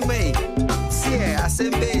 mommy, no way. See, I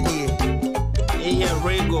said, baby. Here,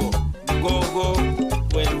 Rego. Go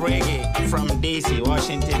with reggae from DC,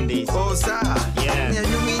 Washington, DC. Oh, sir. Yeah. Yeah,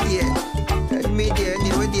 you media,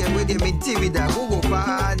 with the TV that Google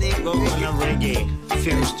Party. Go on a reggae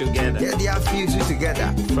fused together. Yeah, they are fused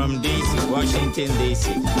together. From DC, Washington,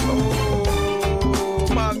 DC. Oh,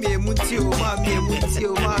 mommy, mutio.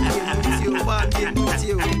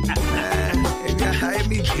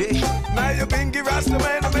 Now you been give us the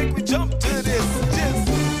man to make me jump to this. Just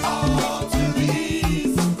all to the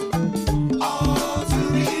east. All to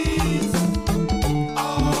the east.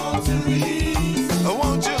 All to the east. I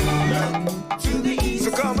want you look to the east. So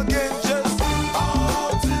come again, just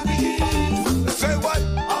all to the east. Say what?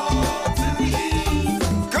 All to the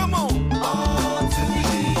east. Come on. All to the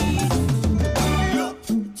east. Look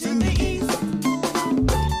to the east.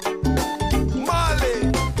 Mali,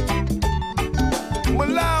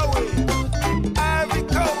 Malawi, Ivory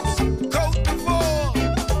Coast, Cote d'Ivoire,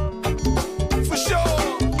 for sure.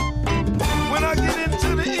 When I get into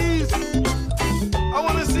the east, I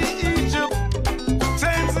want to see Egypt,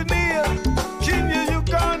 Tanzania, Kenya,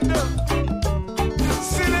 Uganda.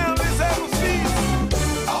 Sit down, let's have a feast.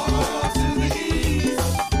 All to the east.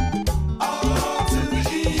 All to the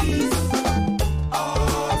east.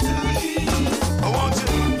 All to the east. I want you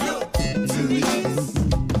to look to the east.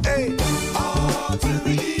 Hey, all to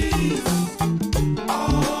the east.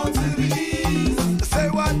 All to the east. Say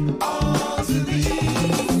what? All to the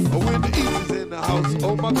east. Oh, when the east is in the house,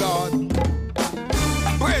 oh my God.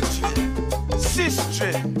 Brethren,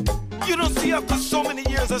 sister, you don't see after so many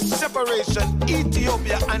years of separation,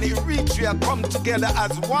 Ethiopia and Eritrea come together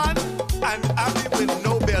as one, and happy with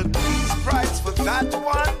Nobel Peace Prize for that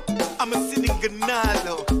one. I'm a sitting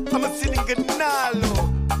Ganalo.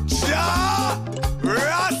 Jah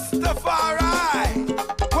Rastafari.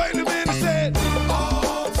 Wait a minute, said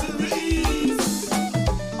all to the east.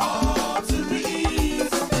 All to the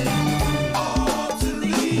east. All to the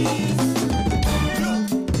east. Look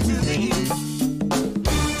to the east.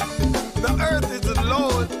 The earth is the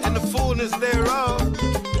Lord and the fullness thereof.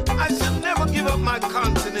 I shall never give up my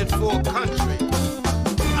continent for a country.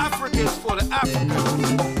 Africa is for the Africans.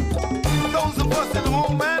 Those of us at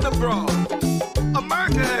home and abroad.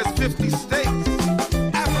 America has 50 states.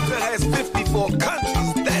 Africa has 54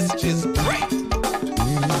 countries. That's just great.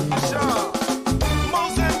 Sure.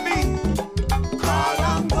 Mozambique,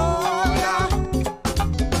 Angola,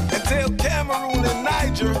 and tell Cameroon and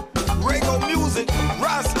Niger, Rego Music,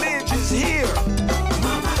 Ross Lynch is here.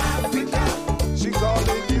 Mama Africa, she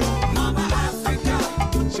calling you. Mama Africa,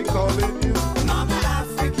 she calling you. Mama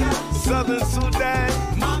Africa, Southern Sudan.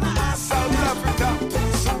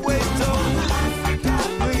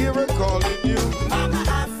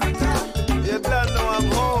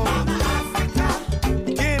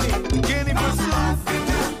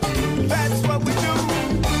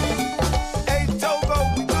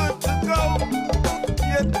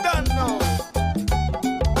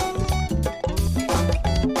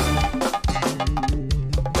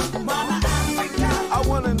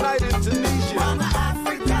 unite in Tunisia, Mama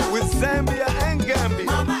Africa, with Zambia and Gambia,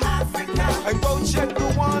 Mama Africa, and go check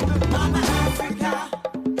Rwanda, Mama Africa,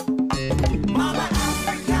 Mama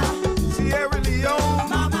Africa, Sierra Leone,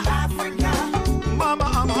 Mama Africa, Mama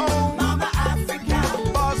I'm home, Mama Africa,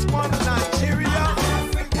 Botswana, Nigeria,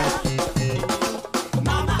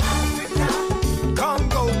 Mama Africa,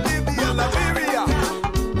 Congo, Libya, Liberia,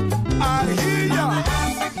 I hear ya,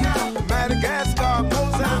 Madagascar,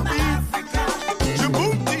 Mozambique,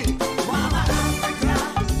 Djibouti, Mama Africa,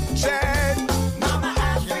 Chad, Mama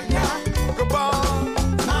Africa, Gabon,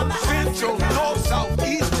 Mama Central, North, South,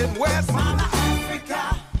 East, and West. Mama Africa.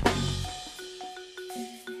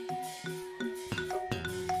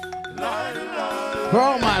 For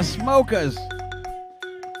all my smokers.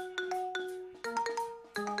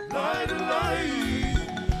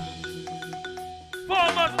 For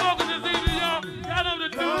all my smokers this evening, y'all. Y'all know the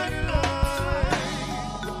truth.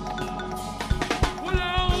 Well,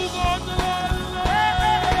 now, who got the light?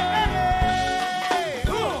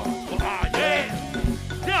 Ah, yeah.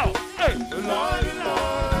 Yo, hey.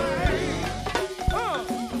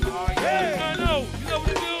 I know. You know what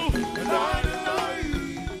to do.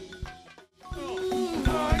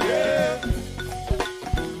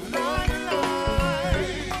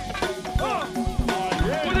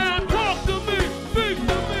 Well, now, talk to me. Speak to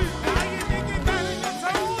me.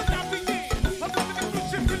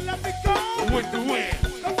 With the wind.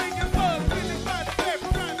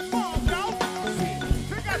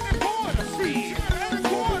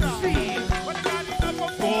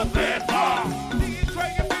 For that bar.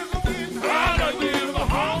 I'll give a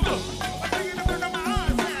hunger.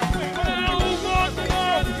 Well, who got the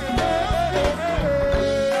light?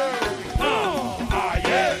 Ah,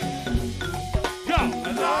 yeah. Yo.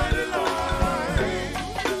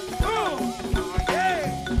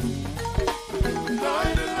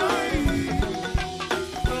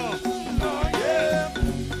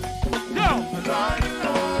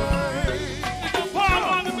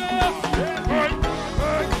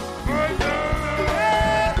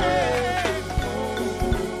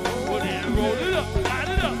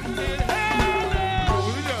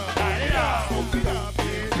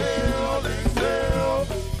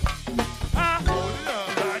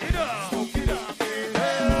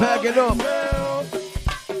 Back it up.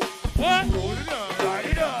 What?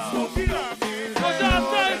 What y'all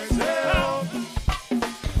say?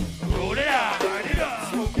 Roll it out.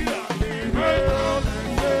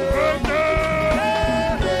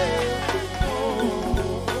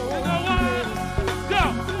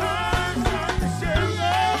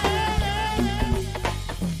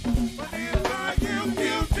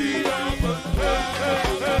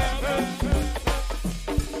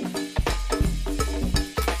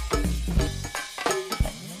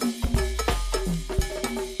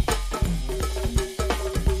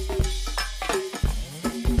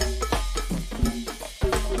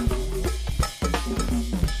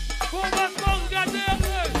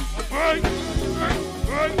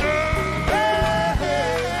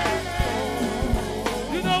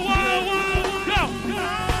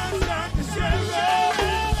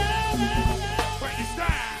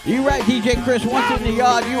 You right, DJ Chris. Once in the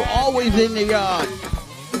yard, you always in the yard.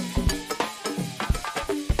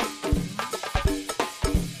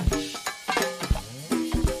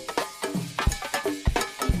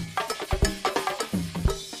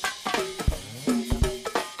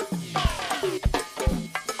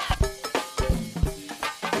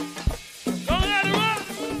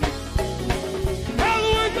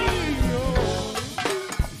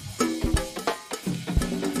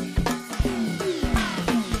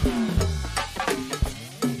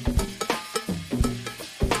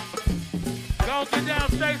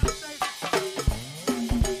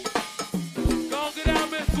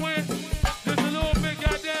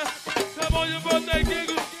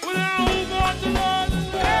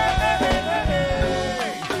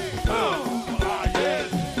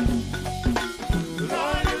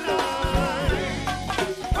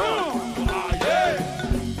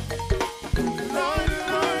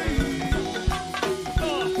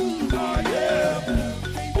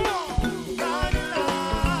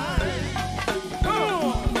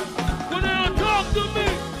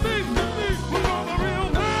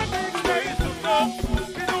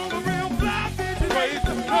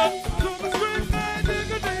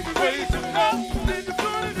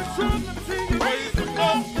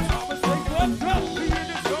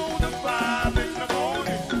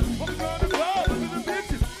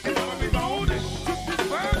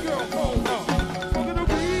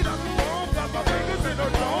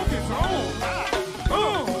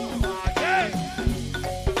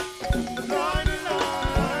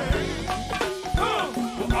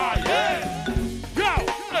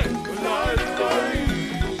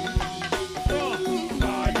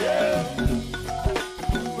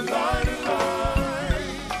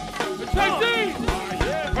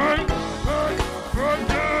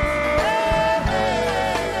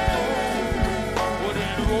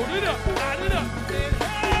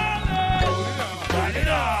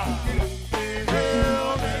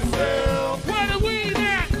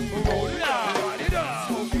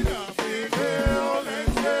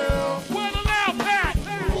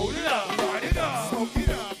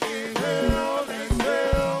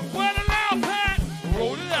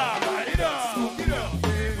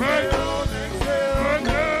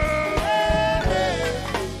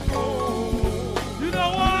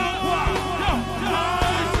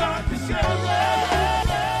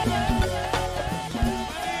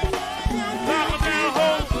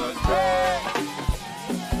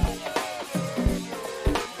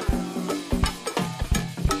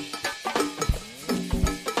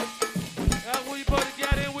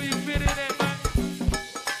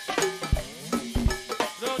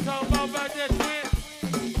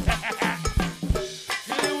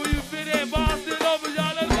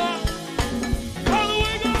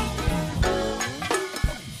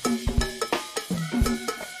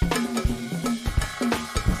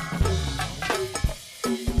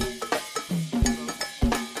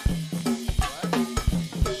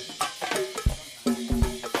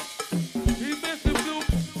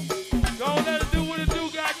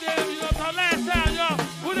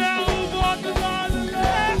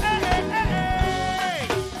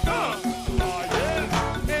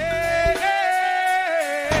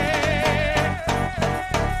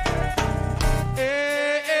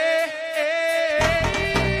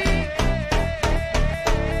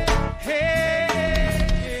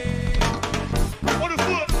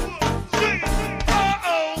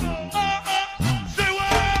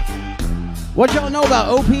 What y'all know about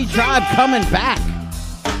OP Tribe coming back?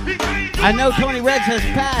 I know Tony Reds has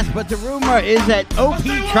passed, but the rumor is that OP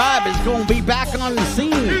Tribe is going to be back on the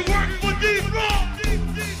scene.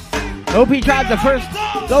 OP Tribe, the first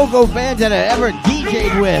go-go band that I ever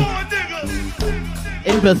DJ'd with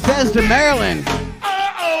in Bethesda, Maryland.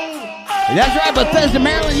 That's right, Bethesda,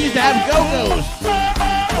 Maryland used to have go-go's.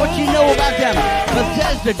 What you know about them?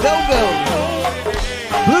 Bethesda go-go's.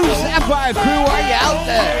 Blue Sapphire crew, are you out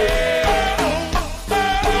there?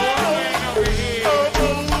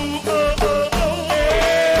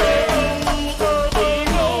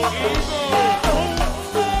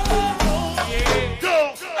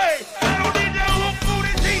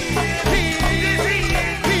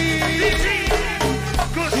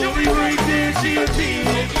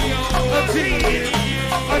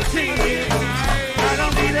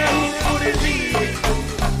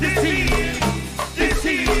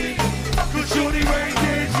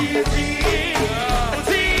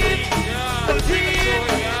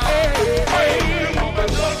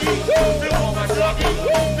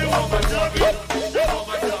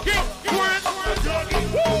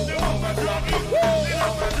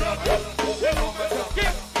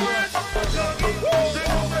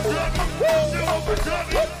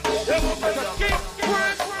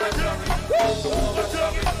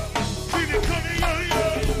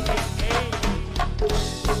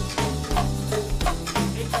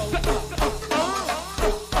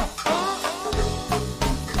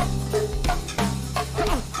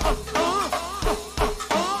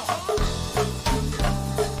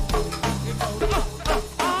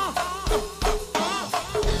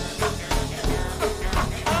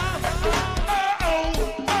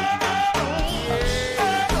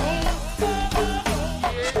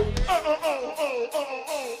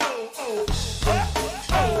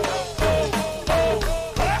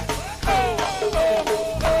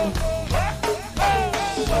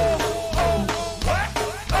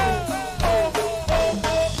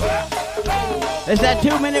 It's that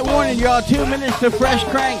 2-minute warning, y'all. 2 minutes to fresh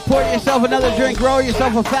crank. Pour yourself another drink. Roll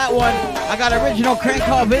yourself a fat one. I got original crank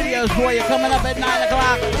call videos for you coming up at 9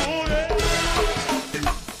 o'clock.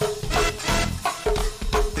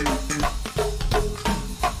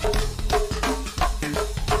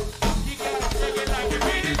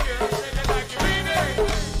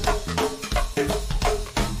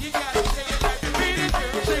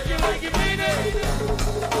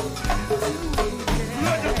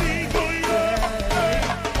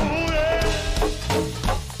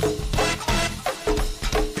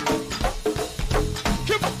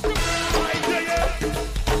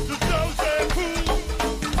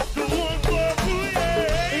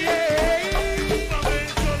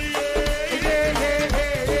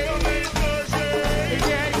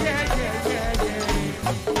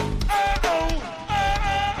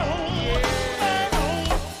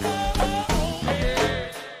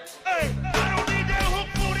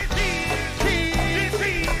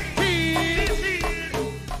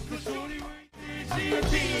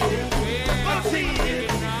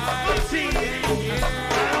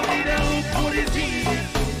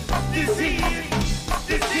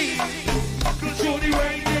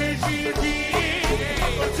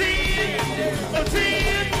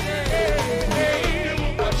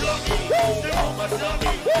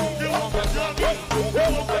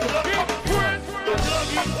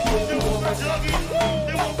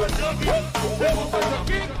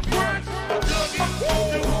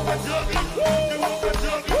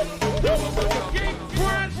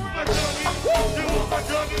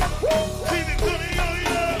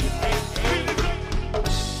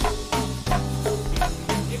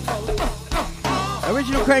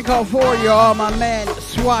 Original crank call for y'all, my man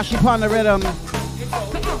Swash upon the rhythm.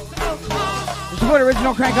 Support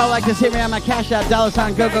original crank call like this. Hit me on my Cash App,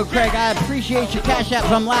 $ GoGo Craig. I appreciate your Cash App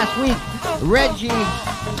from last week. Reggie,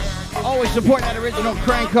 always supporting that original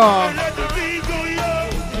crank call.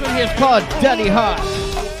 This one here's called Dirty Heart.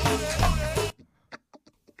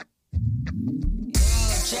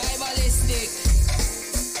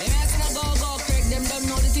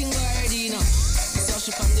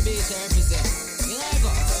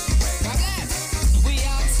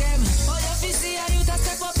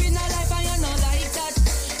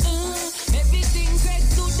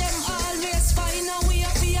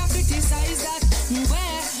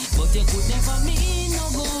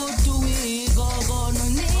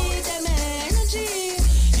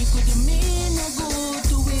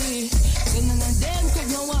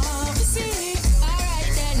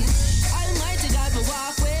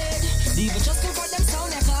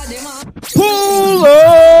 Woo!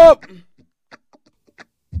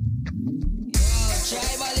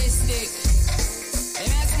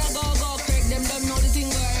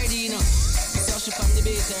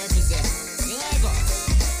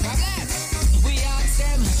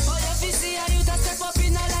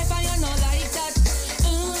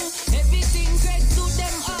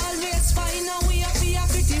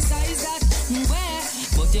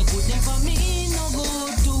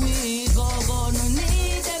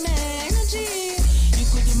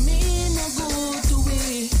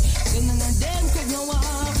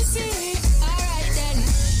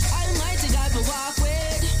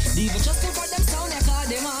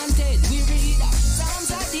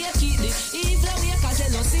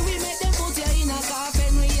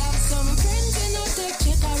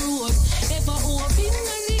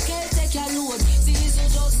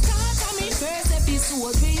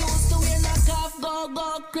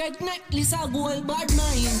 Rolex necklace a gold bad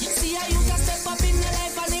mind. See how you can step up in your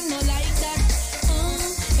life and him no like that.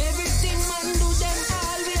 Everything man do them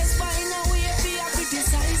always find a way for you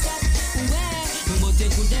criticize that. Well, but you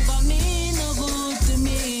could never mean no good to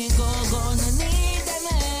me. Go no need them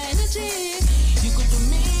energy. You could do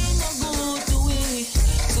me no good to we.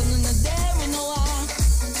 So none of them we know how.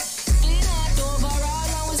 Clean out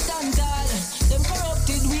overall and we stand tall. Them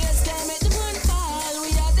corrupted ways can't make the man fall. We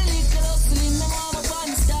are the little hustling, them have a fun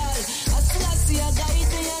stall. As soon as see a guy,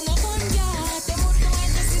 they are no fun cat. Them would know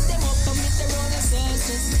to sit them up and meet their own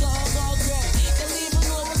senses. Go great. Them even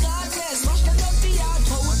know we got bless. Wash them up the yard,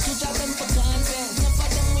 how we to drop them for content. Enough of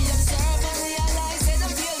them we observe and realize they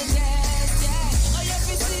don't feel the test. Yeah. Oh, you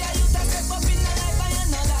see how you that step up in the life and you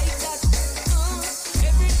not like that.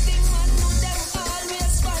 Everything man do them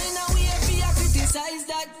always find a way for you criticize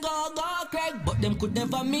that. Go Craig, but them could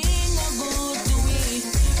never mean no good to we.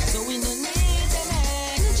 So we no need them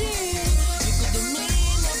energy. You could do me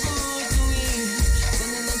no good to we. So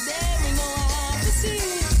none of them we know how to see.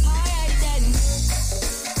 Alright then.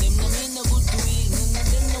 Them no mean no good to we. None of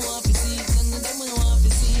them know how to see. None of them we know how to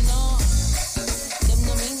see. No. Them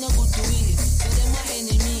no mean no good to we. So them my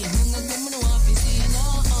enemy. None of them we know how to see.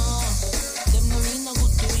 No. Them no mean no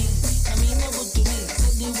good to we. I mean no good to me. So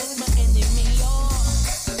they was my enemy.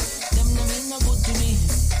 Them no mean no good to me.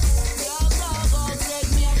 Yo, go, Greg,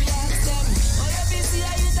 me have to ask them. Oh, you be see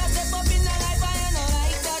how you that step up in the life and you not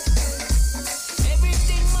like that.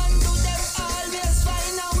 Everything man do them always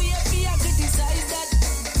find a way for you criticize that.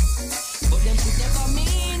 But them could never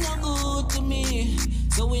mean no good to me.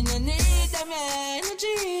 So we no need them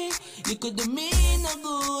energy. You could do me no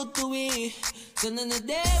good to we. So none of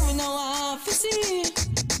them we know how to see.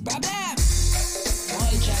 Problem. All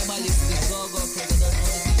tribalistic, go, Craig, I don't know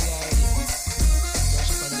the thing already.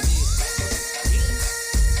 Rush up on the beat.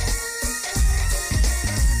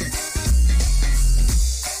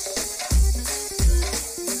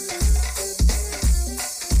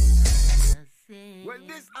 Well,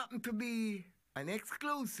 this happened to be an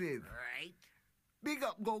exclusive. Right. Big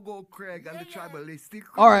up Go Craig and the tribalistic.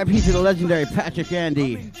 R.I.P. to the legendary Patrick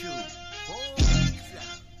Andy.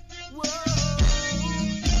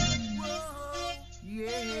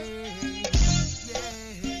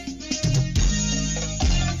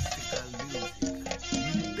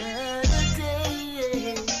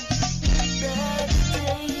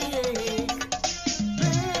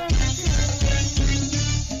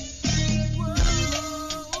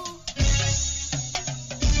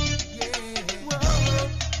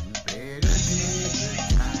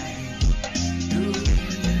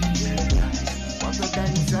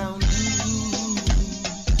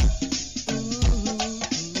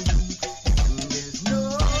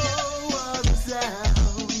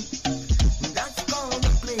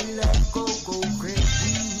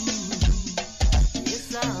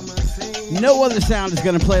 No other sound is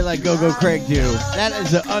going to play like Go Craig do. That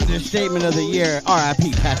is the understatement of the year.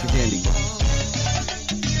 R.I.P. Patrick Andy.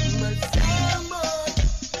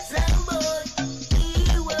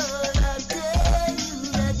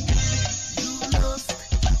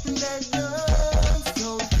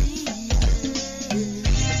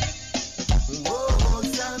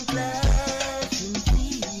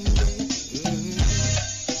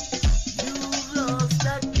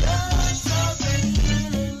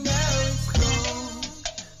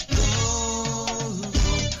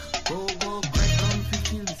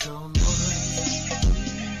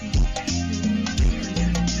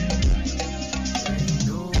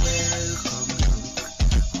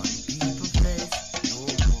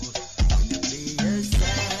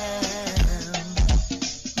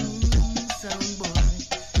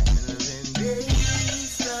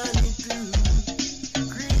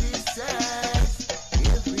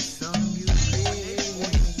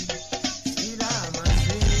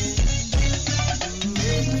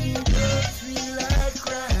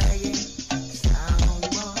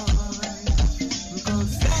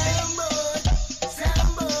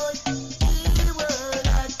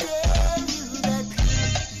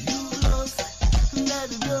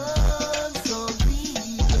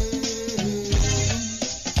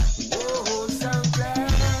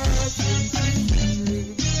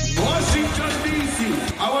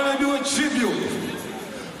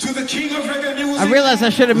 I realized I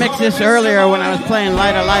should have mixed this earlier when I was playing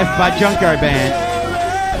Lighter Life by Junkyard Band.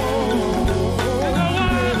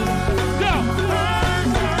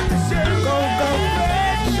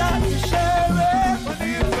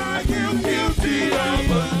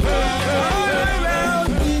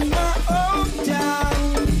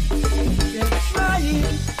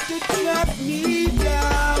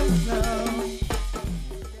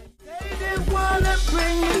 Wanna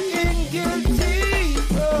bring me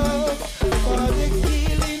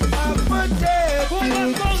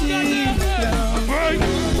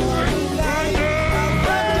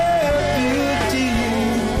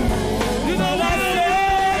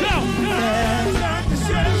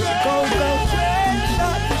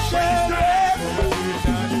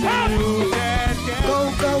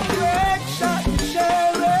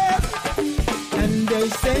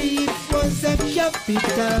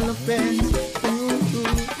capital offense.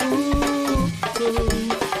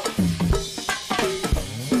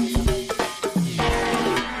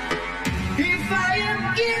 If I am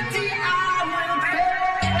guilty, I will pay.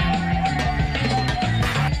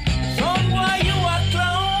 Son boy, you a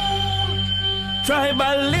clown.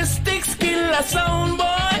 Tribalistic skill a sound boy.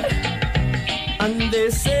 And they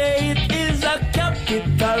say it is a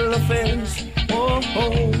capital offense. Oh,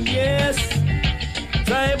 oh, yes.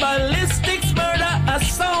 Tribalistics murder a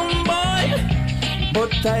sound boy.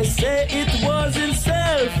 But I say it was in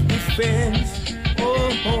self-defense.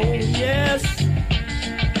 Oh, oh, yes.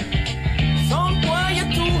 Sound boy,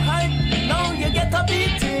 you're too hype. Now you get a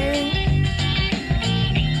beating.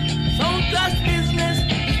 Sound clash business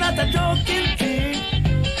is not a joking thing.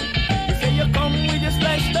 You say you come with your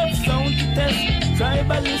sliced up sound to test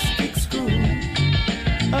tribalistic screw.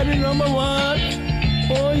 Are the number one?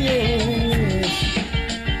 Oh yes.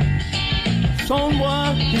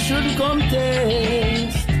 Someone you should come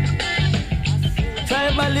test.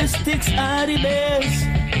 Tribalistics are the best.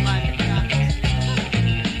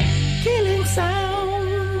 Killing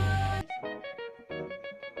sound.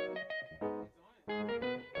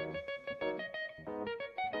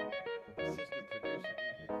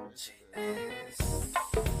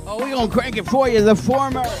 Oh, we gonna crank it for you.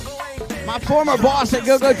 My former boss at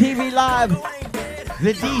GoGo TV Live,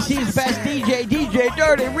 the DC's best DJ, DJ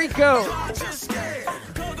Dirty Rico.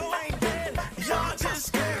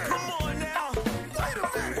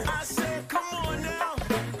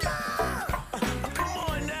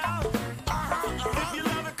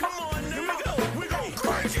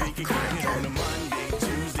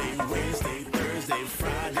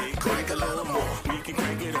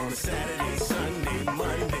 Saturday, Sunday,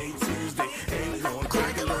 Monday, Tuesday, and we gon'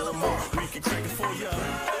 crank it a little more. We can crank it for ya.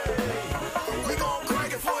 We gon'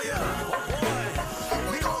 crank it for ya.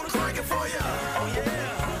 We gon' crank it for ya. Oh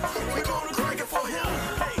yeah. We gon' crank it for ya.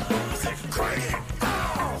 Hey, crank it. Oh.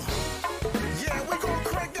 Yeah, we gon'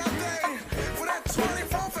 crank that thing for that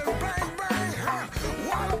 24th and bang bang.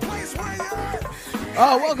 While the place where you at.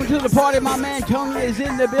 Oh, welcome to the party. My man Tony is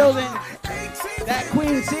in the building. That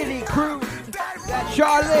Queen City crew. That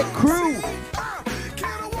Charlotte crew.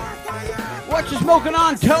 What you smoking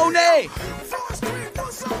on, Tony?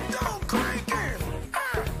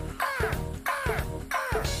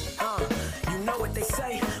 You know what they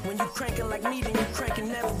say, when you cranking like me, then you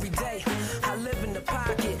cranking every day. I live in the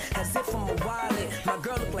pocket, as if I'm a wallet. My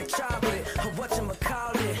girl look like chocolate,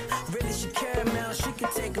 whatchamacallit. Really, she caramel, she can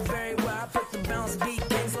take it very well. I put the bounce beat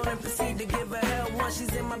games on and proceed to give her hell once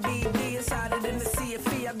she's in my BD. It's hotter than the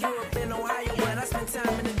CFE. I grew up in Ohio, but I spent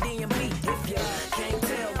time in the DMV. If you can't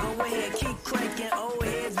tell, go ahead, keep cranking. Old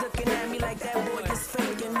heads looking at me like that boy is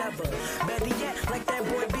faking never. Better yet, like that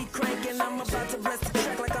boy be cranking. I'm about to bless the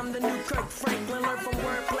track like I'm the new Kirk Franklin. Learn from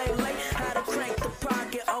wordplay late, how to crank the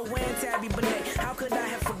pocket. Oh, and Tabby Benet, how could I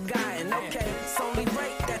have forgotten? Okay, it's only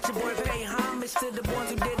right that your boy pay homage to the ones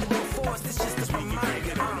who did it before us. This just is my mind.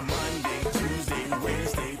 Monday, Tuesday,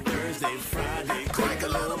 Wednesday, Thursday, Friday. Crank a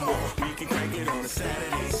little more. We can crank it on a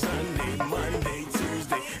Saturday, Sunday, Monday,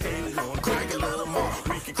 Tuesday. And we gon' crank a little more.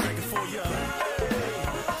 We can crank it for ya.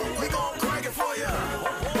 We gon' crank it for ya.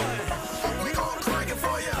 We gon' crank it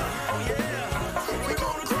for ya. Oh yeah. We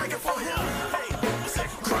gon' crank it for ya. Hey,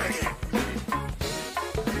 crank it.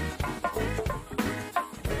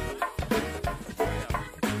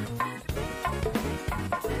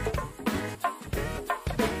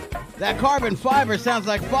 That carbon fiber sounds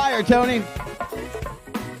like fire, Tony.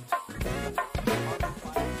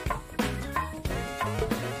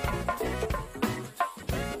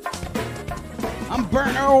 I'm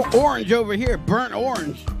burnt orange over here, burnt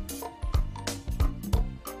orange.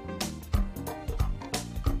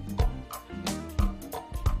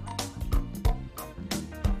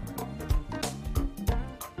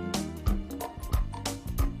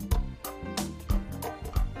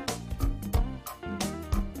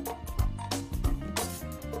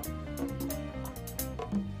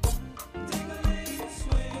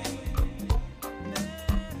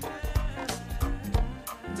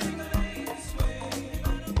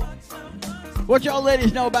 What y'all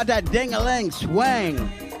ladies know about that ding-a-ling swang?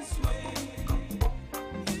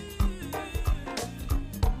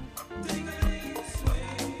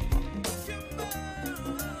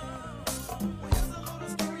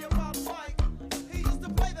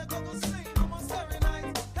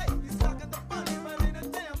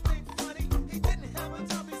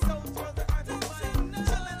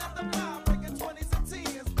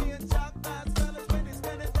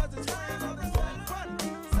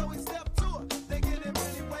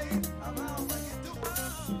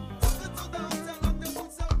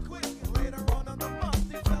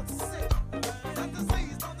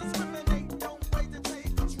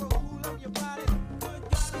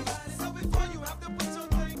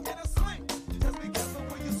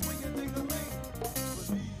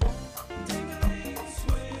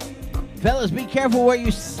 Fellas, be careful where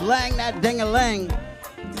you slang that ding-a-ling.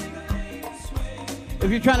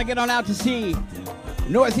 If you're trying to get on out to see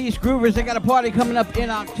Northeast Groovers, they got a party coming up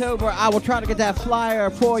in October. I will try to get that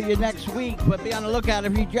flyer for you next week, but be on the lookout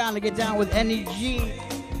if you're trying to get down with NEG.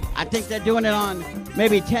 I think they're doing it on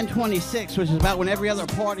maybe 10/26, which is about when every other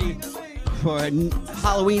party for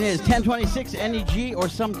Halloween is. 10/26 NEG or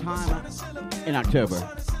sometime in October.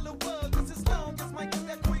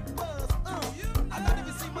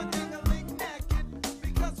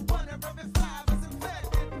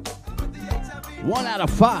 1 out of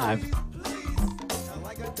 5.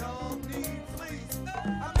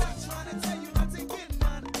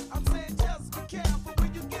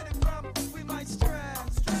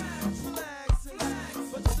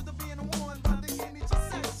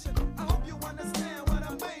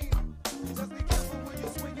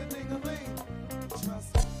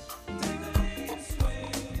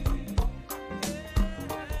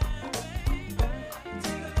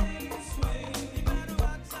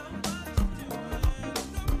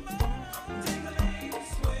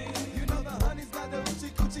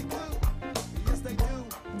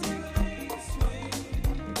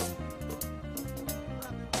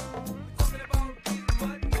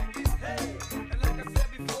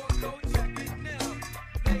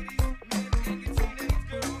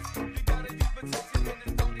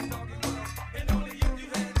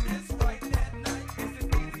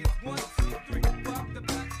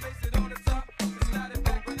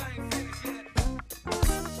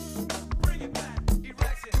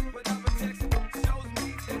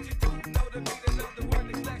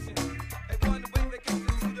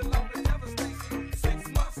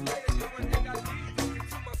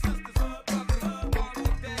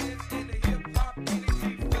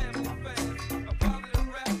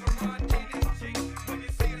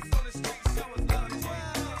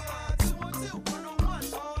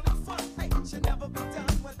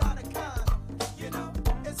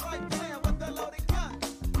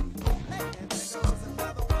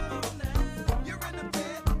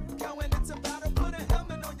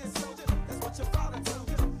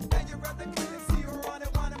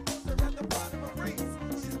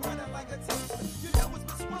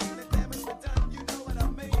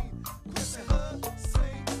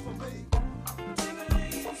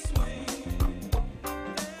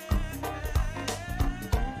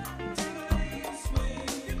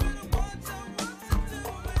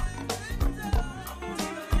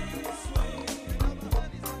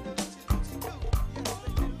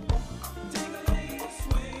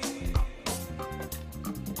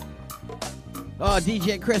 Oh,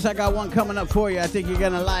 DJ Chris, I got one coming up for you. I think you're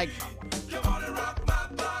going to like.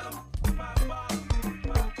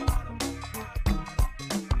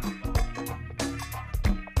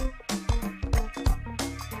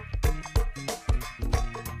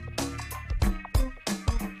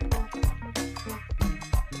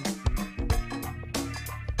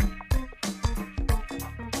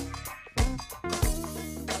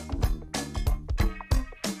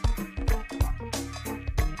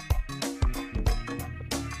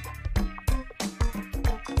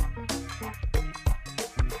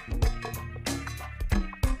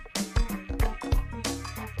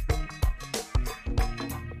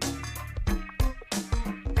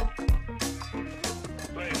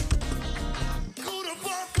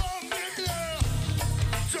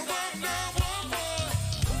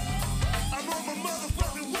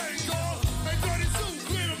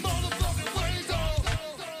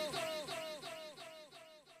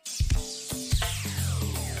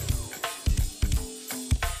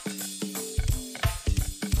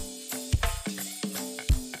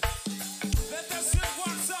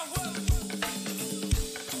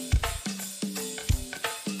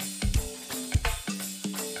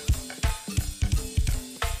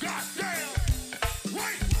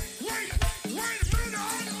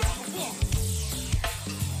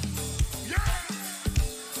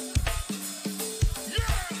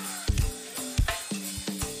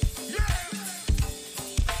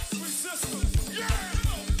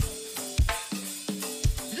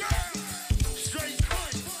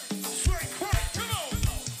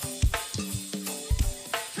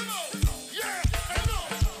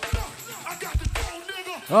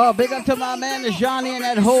 Oh, big up to my man, the Johnny, and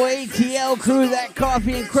that whole ATL crew, that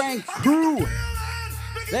Coffee and Crank crew.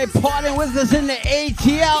 They partying with us in the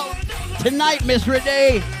ATL tonight, Miss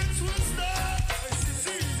Renee.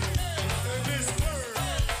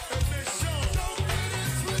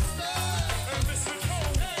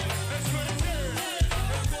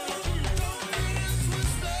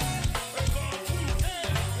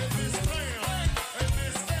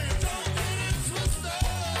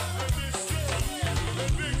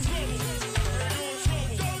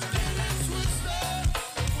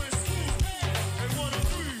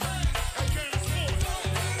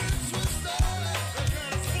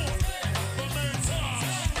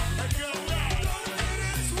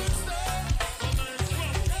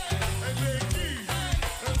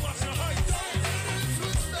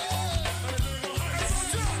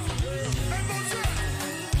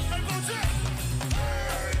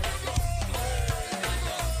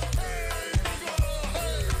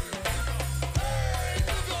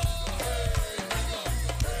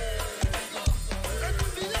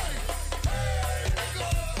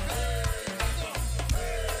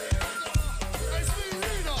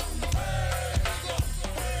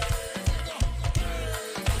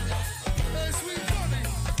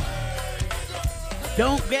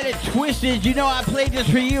 Don't get it twisted. You know I played this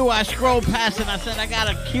for you. I scrolled past it and I said I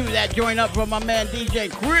gotta cue that joint up for my man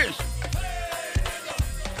DJ Chris.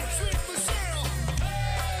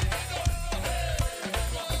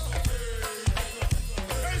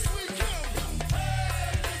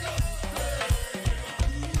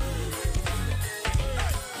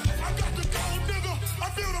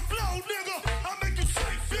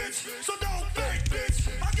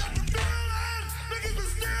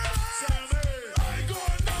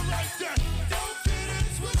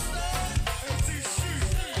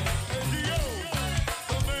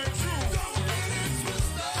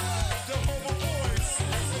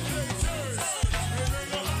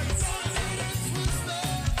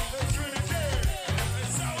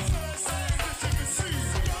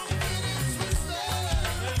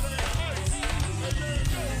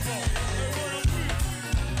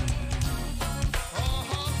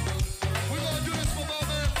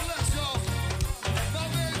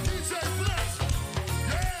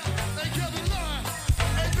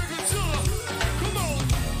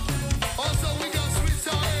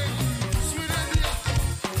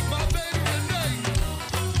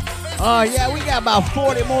 Yeah, we got about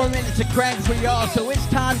 40 more minutes to crank for y'all, so it's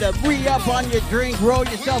time to re-up on your drink, roll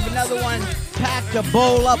yourself another one, pack the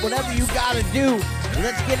bowl up, whatever you gotta do.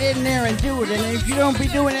 Let's get in there and do it. And if you don't be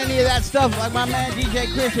doing any of that stuff, like my man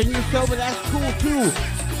DJ Chris and you sober, that's cool too.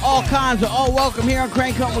 All kinds are all welcome here on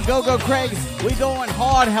Crank Up with Go-Go Craig. We going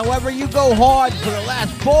hard, however you go hard for the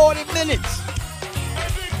last 40 minutes.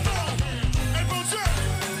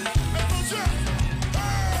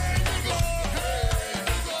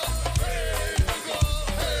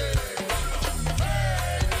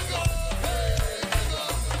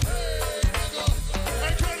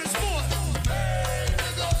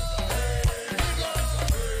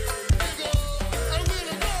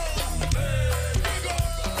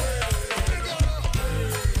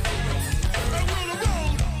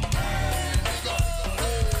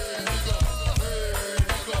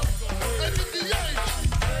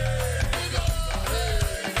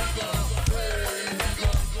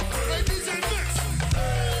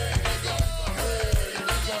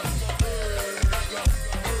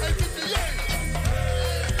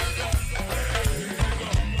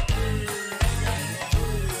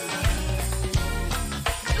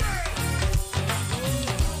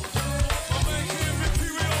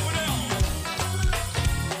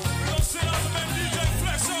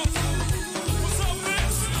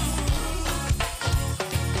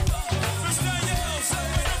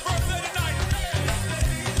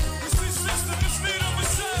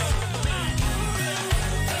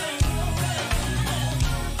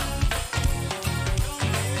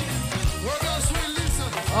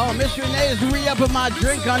 Oh, Miss Renee is re-upping my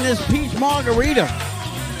drink on this peach margarita.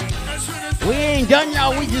 We ain't done,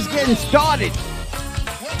 y'all. We just getting started.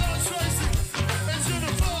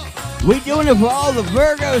 We doing it for all the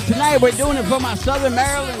Virgos tonight. We're doing it for my Southern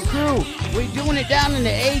Maryland crew. We doing it down in the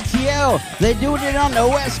ATL. They doing it on the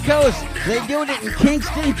West Coast. They doing it in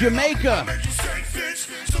Kingston, Jamaica.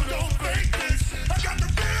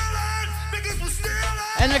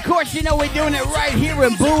 And of course, you know we're doing it right here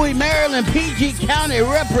in Bowie, Maryland. PG County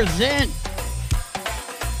represent.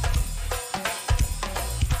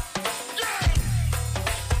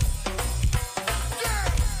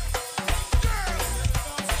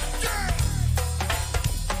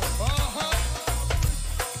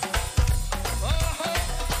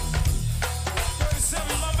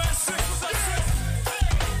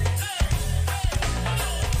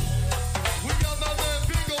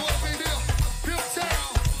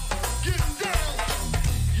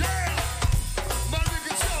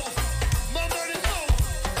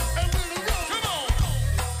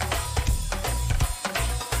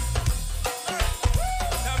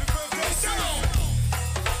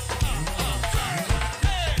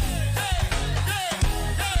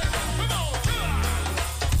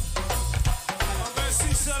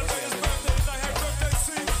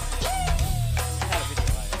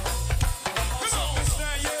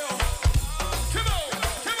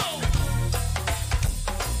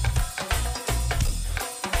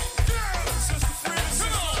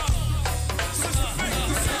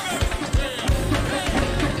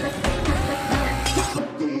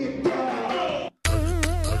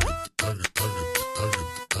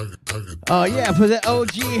 Oh yeah, for the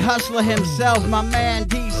OG hustler himself, my man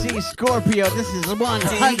DC Scorpio. This is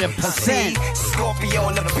 100%. Scorpio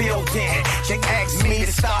in the building. They asked me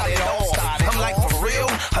to start it off. I'm like, for real?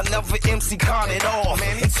 Another MC caught it off.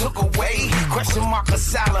 It took away. Question mark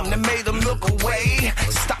asylum that made them look away.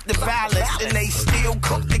 Stop the violence and they still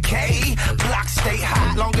cook the K. Blocks stay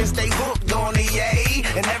hot long as they hooked on the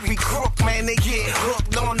A. And every crook, man, they get hooked.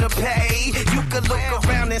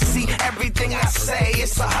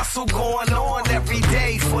 It's a hustle going on every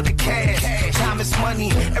day for the cash. Time is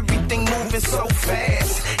money, everything moving so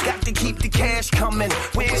fast. Got to keep the cash coming.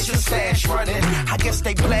 Where's your stash running? I guess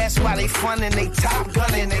they blast while they frontin', they top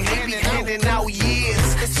gunning, and they be handing out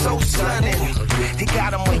years. It's so stunning. He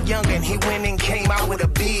got him a youngin', he went and came out with a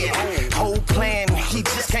beard. Whole plan, he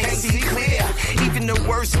just can't see clear. Even the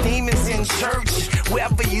worst demons in church,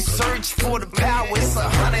 wherever you search for the power, it's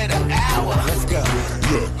 100 an hour. Let's go.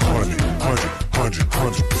 Look, 100%.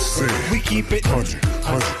 We keep it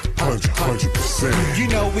 100%. You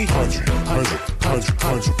know we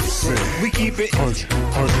 100%. We keep it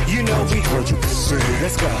 100%. You know we 100%.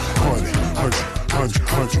 Let's go.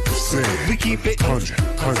 100%. We keep it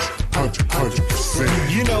 100%.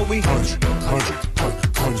 You know we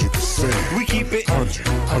 100%. We keep it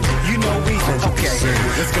 100%. You know we Okay,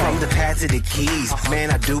 let's go. From the pad to the keys,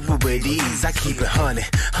 man, I do it with ease. I keep it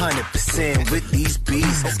 100% with these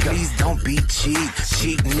beats. Please don't be cheap.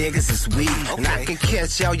 Cheap niggas is weak. And I can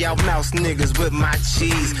catch y'all mouse niggas with my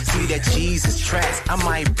cheese. See that cheese is trash, I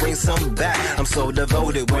might bring some back. I'm so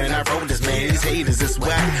devoted when I wrote this, man. These haters is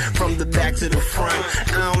whack. From the back to the front,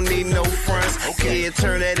 I don't need no fronts. Yeah,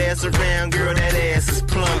 turn that ass around, girl, that ass is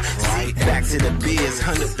plump. See, back to the biz,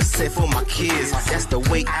 100% for my kids. That's the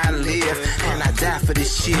way I live, and I die for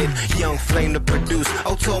this shit. Young flame to produce.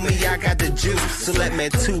 Oh, told me I got the juice, so let me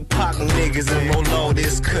Tupac niggas and roll all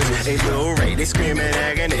this kush. Hey, Lil Ray, they screaming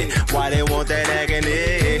agony. Why they want that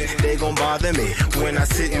agony? They gon' bother me when I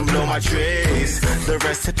sit and blow my trays. The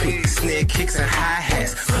recipe, snare kicks and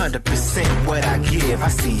hi-hats. 100% what I give, I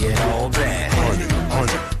see it all back.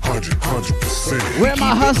 100%. Where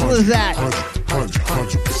my hustlers at?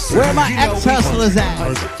 100%. Where my ex-hustlers at?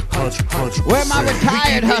 100%. Where my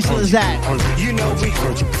retired hustlers at? You know we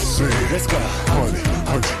 100%. Let's go.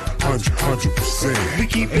 100%. We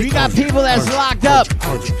keep If you got people that's locked up,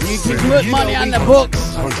 you can put money on the books.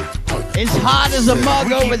 It's hot as a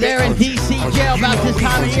mug over there in DC jail about this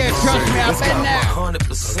time of year. Trust me, I've been there.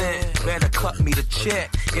 100%. Better cut me the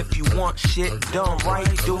check. If you want shit done right,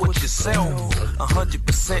 do it yourself.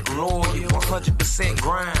 100% loyal, 100%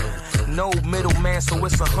 grind. No middleman, so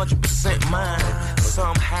it's 100% mine.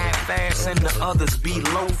 Some half-ass and the others be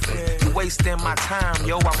loafing. You wasting my time,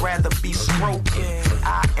 yo, I'd rather be stroking.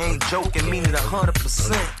 I ain't joking, meaning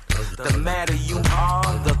 100%. The madder you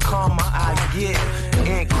are, the calmer I get.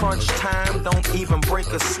 In crunch time, don't even break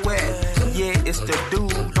a sweat. Yeah, it's the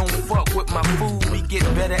dude, don't fuck with my food. We get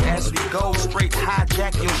better as we go, straight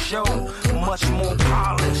hijack your show. Much more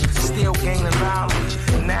polished, still gaining knowledge.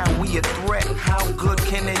 Now we a threat, how good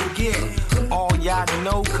can they get? All y'all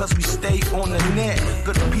know, cause we stay on the net.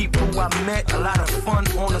 Good people I met, a lot of fun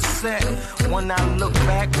on the set. When I look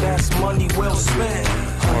back, that's money well spent.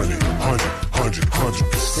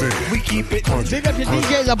 100%. We keep it. Big up to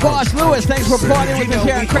DJ The Boss Lewis. Thanks for partying with us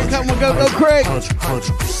here on Craig Cut with Go Go Craig.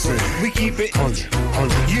 100%. We keep it.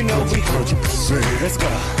 100%. You know we 100%. Let's go.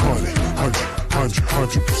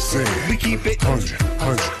 100%. We keep it.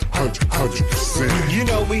 100%. You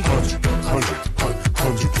know we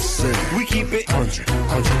 100%. We keep it.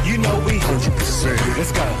 100%. You know we 100%.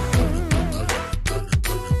 Let's go.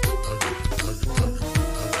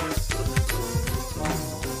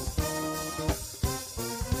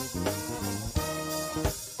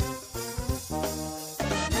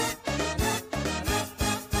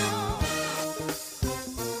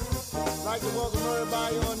 Like to welcome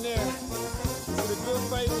everybody on there to the Good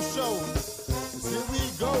Fatal Show. 'Cause here we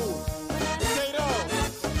go. Potato.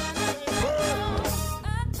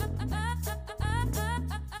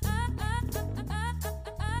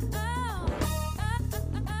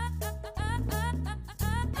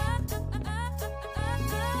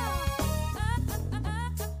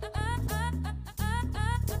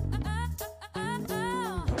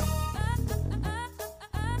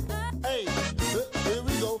 Hey, here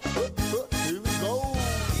we go. Here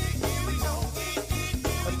we go.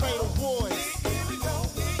 The Fatal Boys.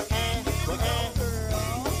 And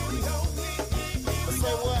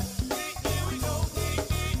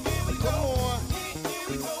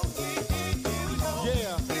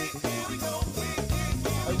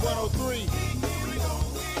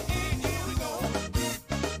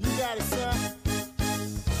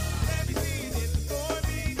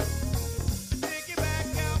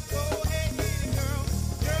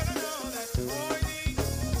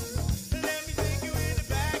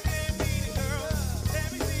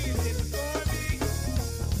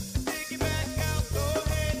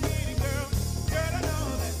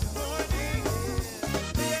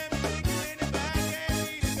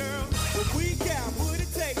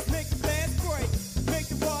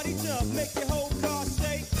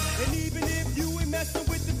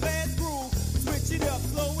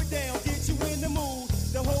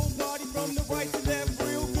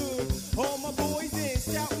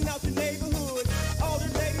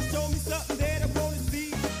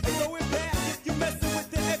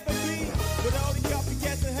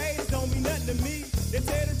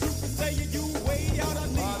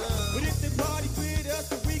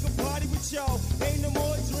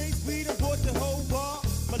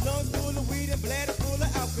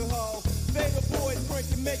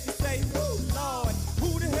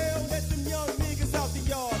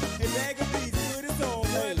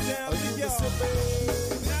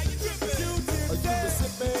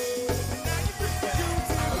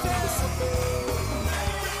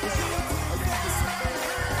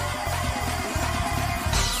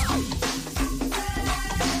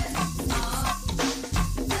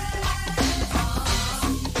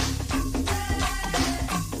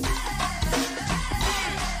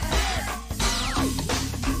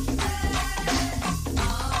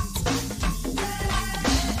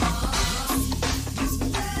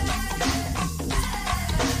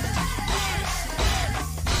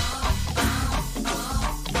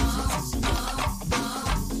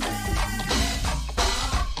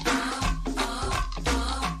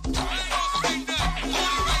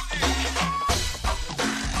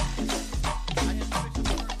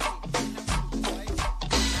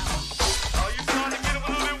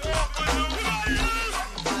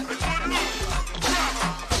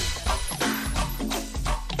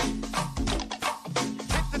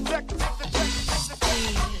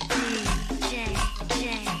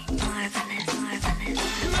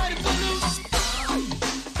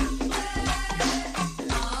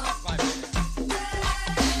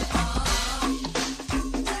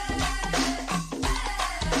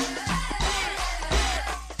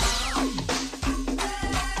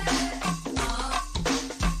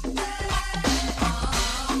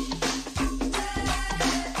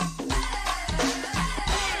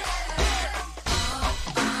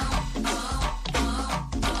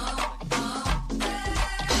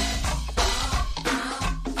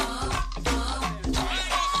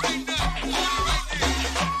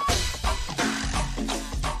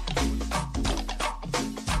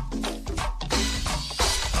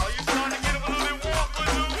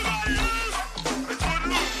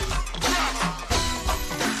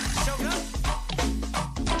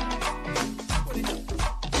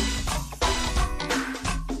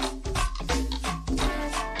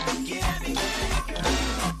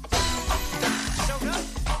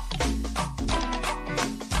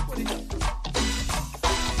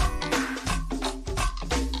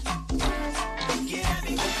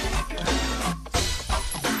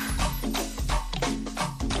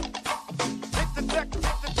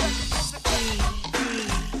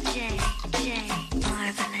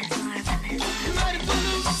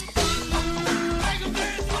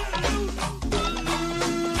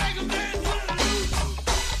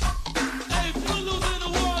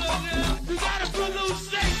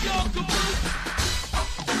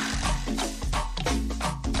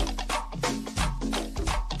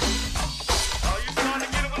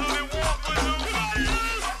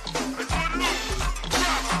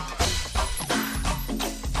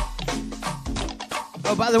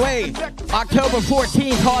Oh, by the way, October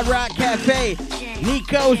 14th, Hard Rock Cafe.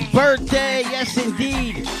 Nico's birthday. Yes,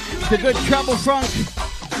 indeed. The Good Trouble Funk.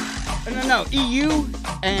 No, EU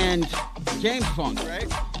and James Funk, right?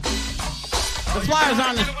 The flyer's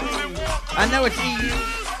on the screen. I know it's EU.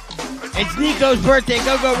 It's Nico's birthday.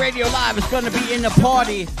 Go Radio Live. It's going to be in the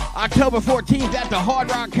party October 14th at the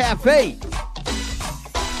Hard Rock Cafe.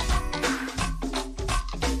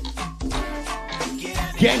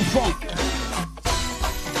 James Funk.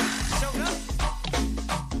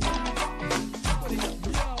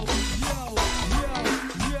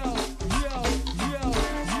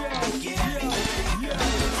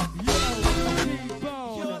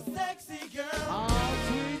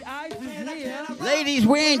 Ladies,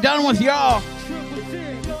 we ain't done with y'all.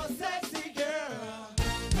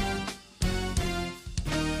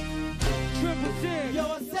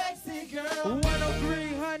 You're sexy girl.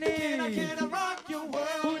 103, honey. Can I rock your world?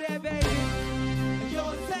 Who that baby?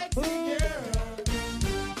 You're sexy girl.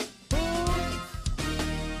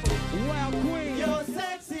 Well, queen. You're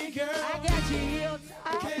sexy girl. I got you heel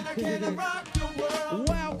tight. Can I rock your world?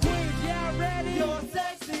 Well, queen, y'all ready? You're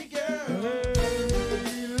sexy girl.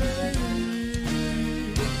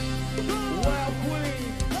 Well,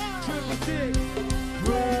 queen. Triple six.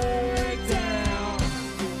 Breakdown.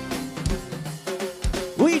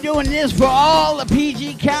 We doing this for all of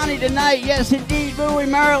PG County tonight. Yes, indeed. Bowie,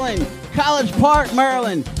 Maryland. College Park,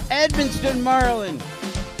 Maryland. Edmonston, Maryland.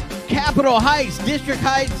 Capitol Heights, District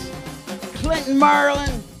Heights. Clinton,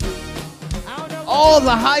 Maryland. All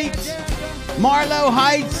the Heights. Marlow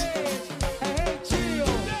Heights.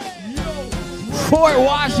 Fort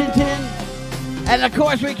Washington. And of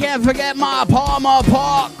course, we can't forget my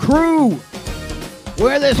Park crew,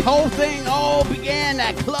 where this whole thing all began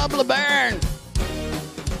at Club LeBaron.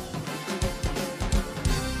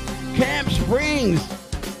 Camp Springs,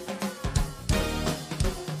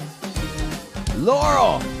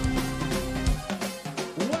 Laurel,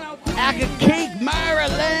 Accokeek,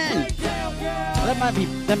 Maryland.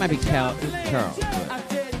 That might be Charles.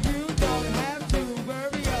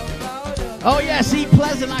 Oh yeah, see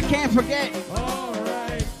Pleasant, I can't forget.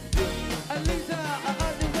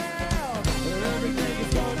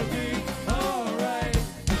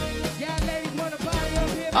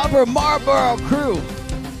 Upper Marlboro crew.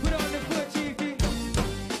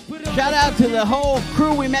 Shout out to the whole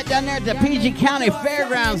crew we met down there at the PG County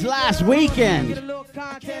Fairgrounds last weekend. Get a little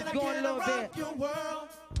contest going a little bit.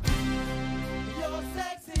 You're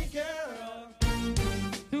sexy girl.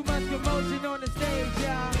 Too much commotion on the stage,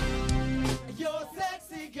 y'all. You're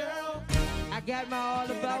sexy girl. I got my all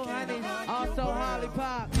about honey, also Holly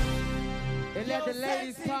Pop. And let the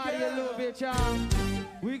ladies party a little bit, y'all.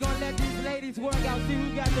 We gonna let these ladies work out, see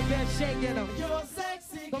who got the best shake in them. You're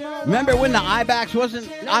sexy girl. Remember when the IBAX wasn't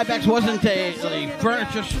a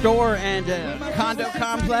furniture store and a condo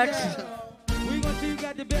complex? We gonna see who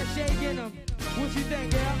got the best shake in them. What you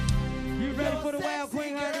think, girl? You ready for the Wild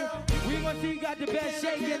Queen, honey? We gonna see who got the best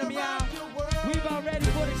shake in them, y'all. We about ready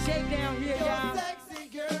for the shakedown here, y'all.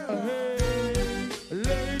 Hey,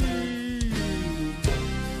 ladies.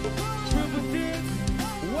 Triple six,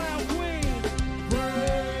 Wild Queen.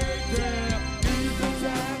 Break down. Need some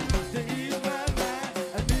time to ease my mind.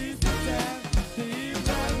 I need some time to ease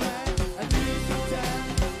my mind. I need some time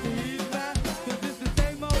to ease my mind. 'Cause it's the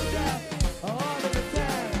same old job all of the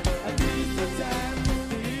time. I need some time to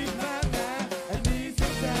ease my mind. I need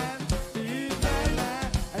some time to ease my mind.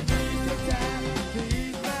 I need some time to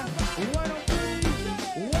ease my mind. 103,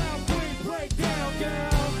 Wild Queen, break down,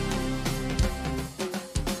 girl.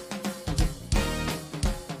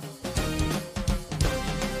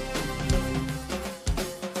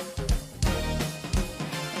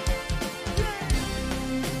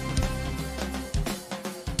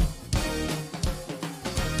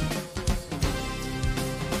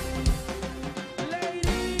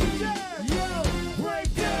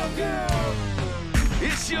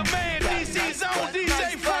 It's your man, DC's own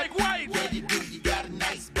DJ Frank White.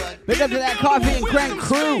 Big up to that Coffee and Crank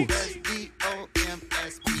crew.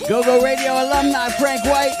 Go Radio alumni Frank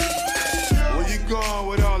White. Where you going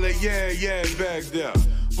with all that yeah back there?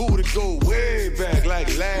 Booty go way back like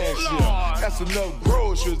last year. That's enough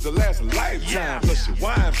groceries to last a lifetime. Plus your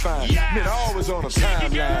wine fine. Man, always on a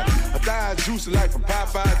timeline. A thigh juicy like from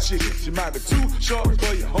Popeye chicken. She might be too short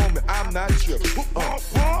for your homie. I'm not tripping.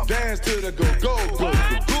 Dance to the go.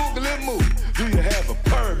 Google and move. Do you have a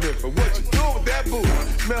permit for what you do with that boo?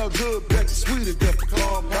 Smell good, bet you sweeter than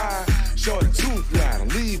pecan pie. Short tooth line,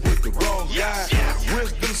 leave with the wrong guy.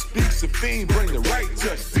 Wisdom speaks, a fiend, bring the right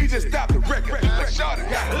touch. DJ, stop the record. Short it,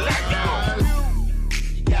 got let go.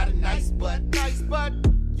 You got a nice butt.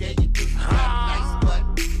 Yeah, you do. You got a nice butt.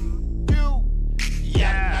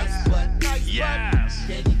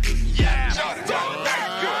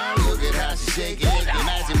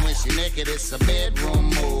 naked, it's a bedroom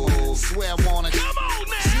move. Swear I wanna.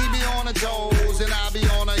 She be on her toes and I be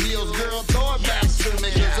on her heels. Girl, throw it back to me,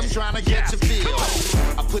 cause I'm trying to get your feel.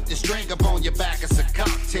 I put this drink up on your back, it's a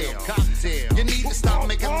cocktail. You need to stop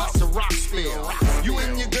making my Ciroc spill. You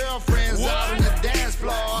and your girlfriends out on the dance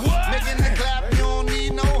floor, making the clap, you don't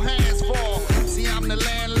need no hands for. See, I'm the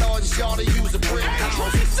landlord, shorty use a brick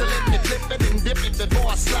house. So let me flip it and dip it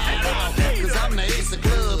before I slide out. Cause I'm the ace of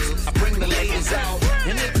clubs, I bring the ladies out.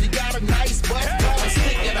 And if you got a nice butt, go and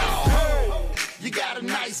stick it out. You got a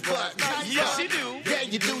nice butt. Yes, you do. Yeah,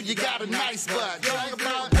 you do, you got a nice butt. Talk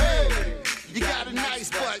about, hey, you got a nice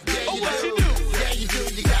butt. Yeah, you do. Yeah, you do,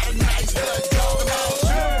 you got a nice butt. Talk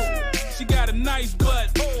about, she got a nice butt.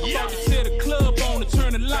 About to tear the club on and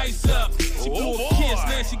turn the lights up. She blew a kiss,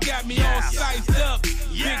 then she got me all sized up.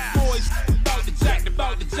 Big boys about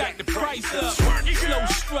to jack the price up. Slow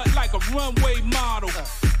strut like a runway model.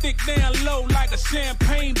 Thick down low like a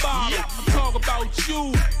champagne bottle. I'm talking about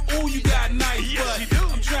you. Ooh, you got nice butt.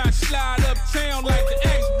 I'm trying to slide uptown like the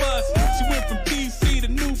X-Bus. She went from DC to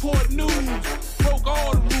Newport News. Broke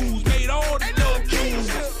all the rules, made all the little cues.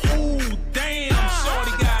 Ooh, damn,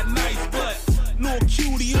 shorty got nice butt. Little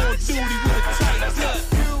cutie on duty with a tight gut.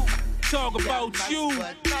 Talk about you.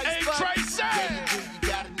 Hey, Tracy! Yeah, you do, you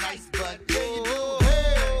got a nice butt. Yeah, you do.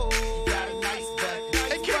 You got a nice butt.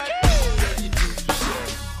 Hey, Kiki! Yeah, you do.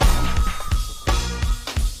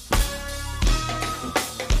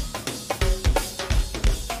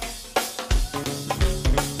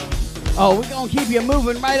 Oh, we're gonna keep you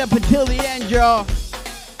moving right up until the end, y'all.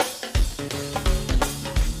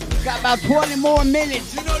 Got about 20 more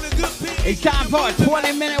minutes. It's time for a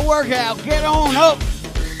 20-minute workout. Get on up.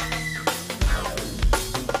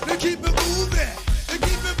 Keep it moving, keep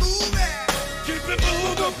it moving, keep it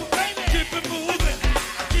moving, baby. Keep it moving,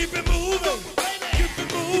 keep it moving, keep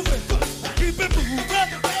it moving, keep it moving,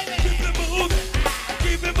 keep it moving,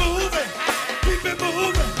 keep it moving, keep it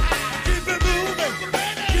moving, keep it moving,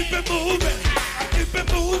 keep it moving, keep it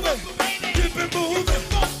moving, keep it moving,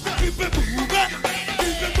 keep it moving,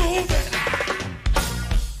 keep it moving.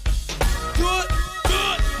 Good,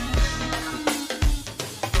 good.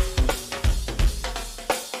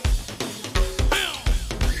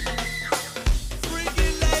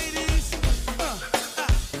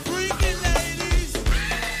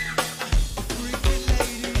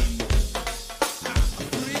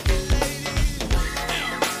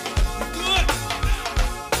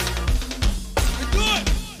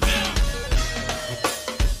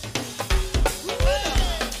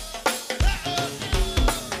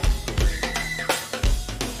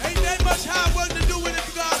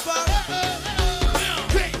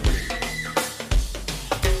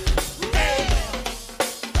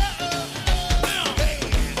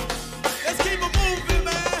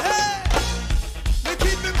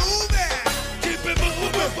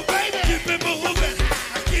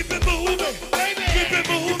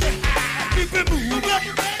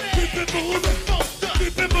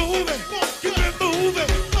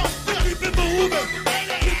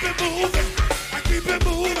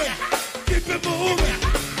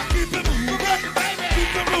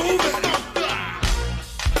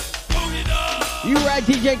 You right,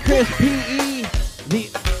 DJ Chris P.E. The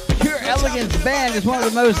Pure Elegance Band is one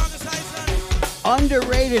of the most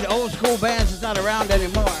underrated old school bands that's not around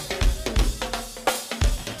anymore.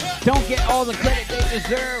 Don't get all the credit they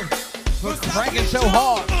deserve for cranking so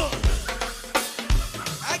hard.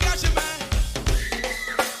 I got you, man.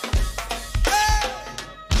 Hey!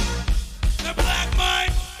 The black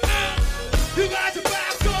mind. You got to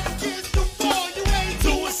back up against the wall. You ain't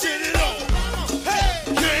doing shit at all. Hey!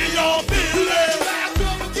 Can y'all feel it? Back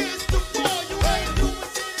up against the wall. You ain't doing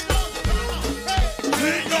shit at all. Hey!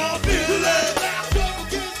 Can y'all feel it? Back up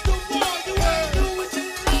against the wall. You ain't doing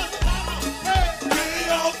shit at all. Hey! Can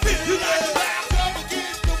y'all feel it? Back up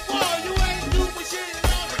against the wall. You ain't doing shit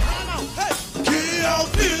at all.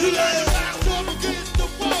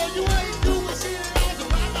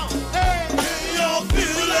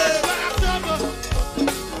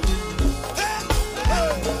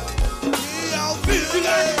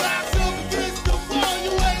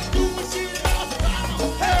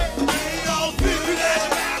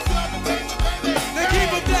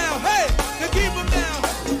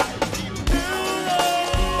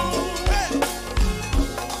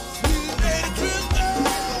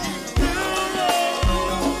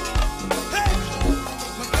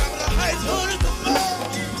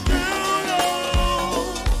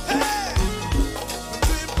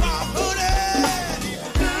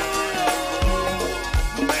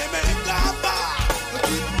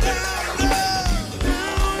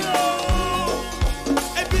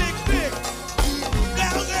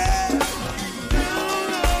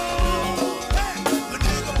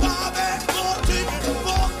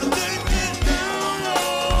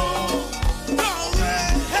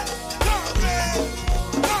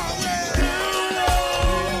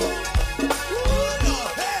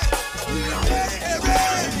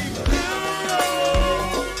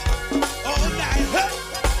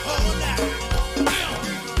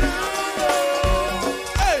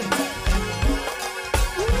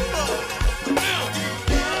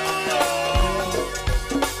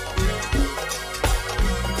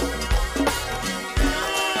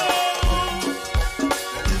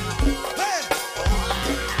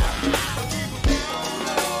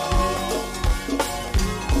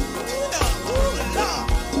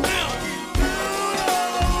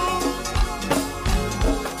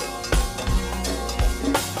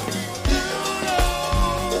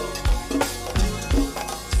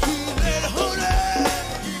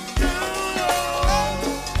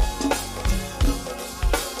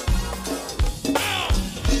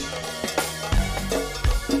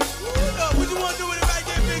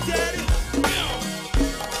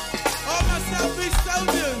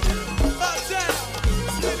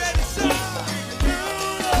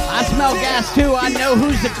 smell gas too. I know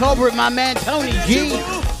who's the culprit, my man Tony G.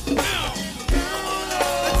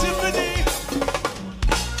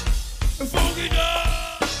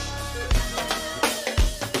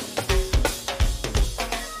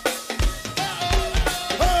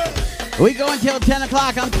 We go until 10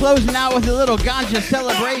 o'clock. I'm closing out with a little ganja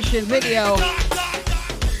celebration video.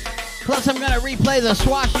 Plus, I'm going to replay the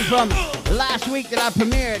Swashy from last week that I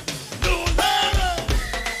premiered.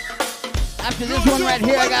 After this one right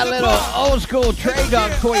here, I got a little old school Trey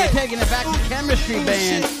Dog for you, taking it back to Chemistry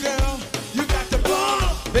Band.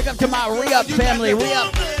 Big up to my Re-Up family.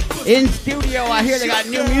 Re-Up in studio. I hear they got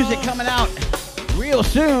new music coming out real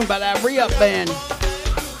soon by that Re-Up band.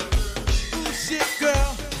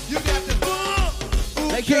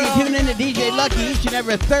 Make sure you tune in to DJ Lucky each and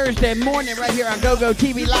every Thursday morning right here on GoGo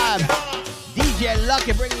TV Live. DJ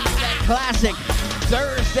Lucky bringing you that classic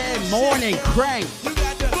Thursday morning crank.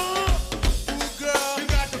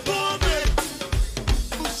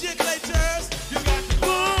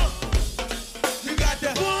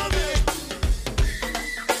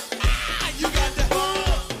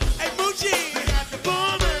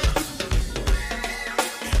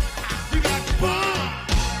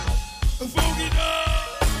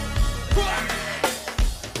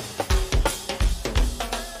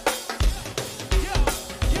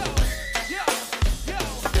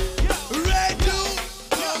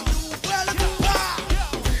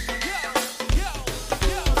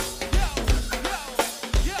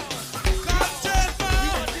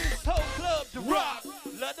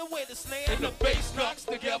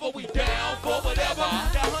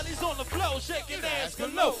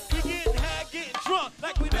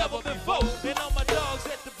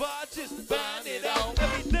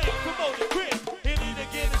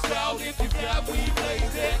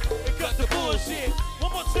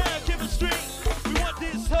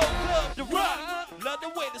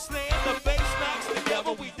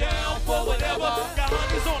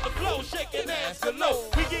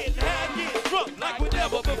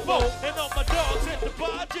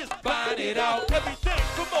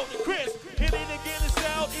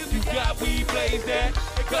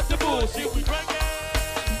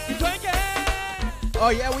 Oh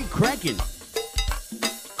yeah, we cranking.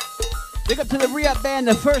 Big up to the Re-Up band,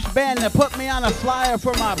 the first band that put me on a flyer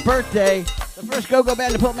for my birthday. The first go-go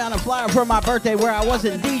band to put me on a flyer for my birthday where I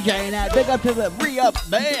wasn't DJing at. Big up to the Re-Up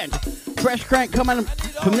band. Fresh crank coming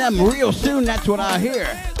from them real soon, that's what I hear.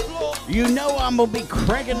 You know I'm going to be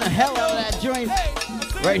cranking the hell out of that joint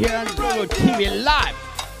right here on GoGo TV Live.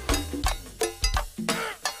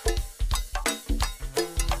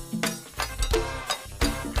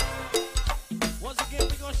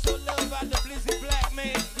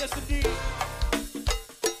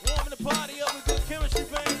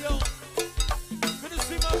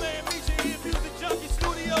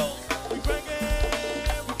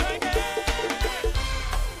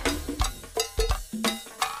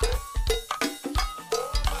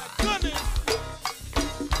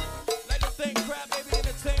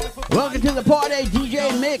 Welcome to the party,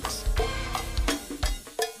 DJ Mix.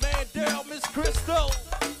 Man, Daryl, Miss Crystal.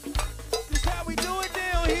 This how we do it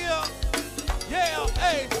down here. Yeah,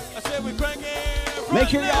 hey, I said we cranking. Make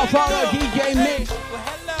sure y'all follow DJ Mix.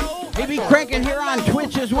 He be cranking here on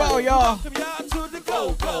Twitch as well, y'all.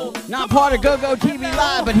 Not part of GoGo TV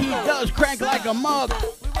Live, but he does crank like a mug.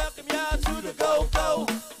 We welcome y'all to the go-go.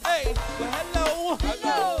 Hey, well, hello.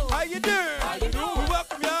 Hello. How you doing? How you doing? We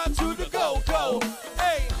welcome y'all to the go-go.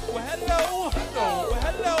 Hey, well, hello. Hello. Well,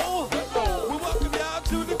 hello. Hello. We welcome y'all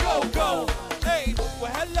to the go-go. Hey,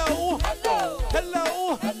 well, hello. Hello. Hello.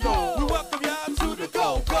 Hello. We welcome y'all to the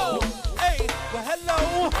go-go. Hey, well,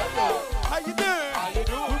 hello. Hello. How you doing? How you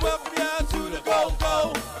doing? We welcome y'all to the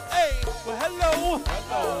go-go. Hey, well, hello.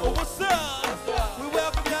 Hello. Oh, what's up? We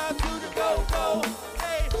welcome y'all to the go-go.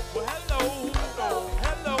 Hey, well, hello. Hello.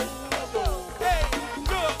 Hello. Hey,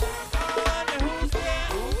 look. And who's that?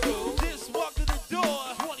 Just walk to the door.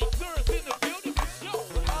 23rd in the building for sure.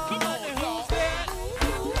 Come on, and who's that?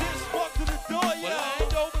 Just walk to the door, yeah.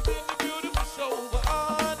 Landover's in the building for sure.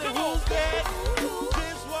 And who's that?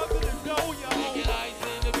 Just walk to the door, y'all. Nigga, I's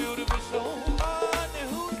in the building for sure. And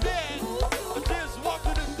who's that? Just walk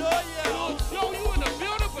to the door, yeah. Show you in the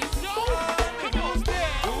building for sure. And who's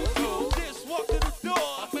that? Just walk to the door.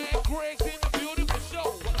 My man Greg's in the building for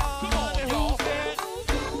sure. Come on, y'all.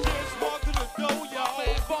 Just walk to the door, y'all.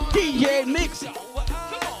 DJ Mix.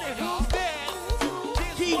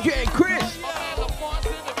 DJ Chris.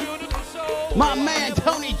 My man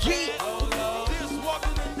Tony G.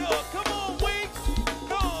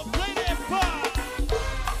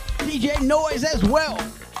 DJ Noise as well.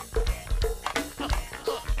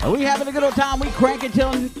 Are we having a good old time? We crank it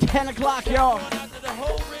till 10 o'clock, y'all.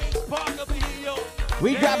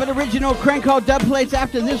 We drop an original crank call dub plates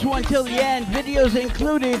after this one till the end. Videos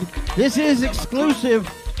included. This is exclusive.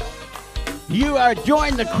 You are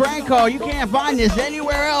joined the crank call. You can't find this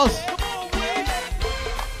anywhere else.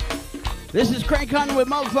 This is Crank Hunting with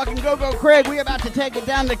motherfucking Go-Go Craig. We're about to take it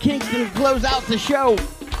down to Kingston and close out the show.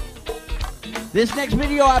 This next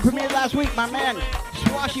video I premiered last week, my man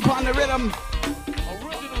Swashy Pon the Rhythm.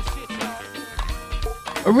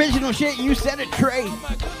 Original shit, you said it, Trey.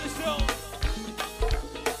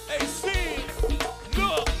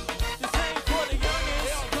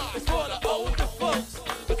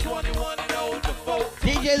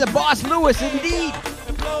 DJ the Boss Lewis, indeed.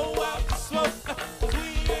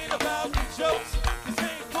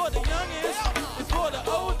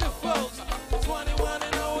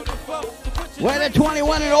 Where the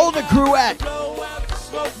 21 and older crew at?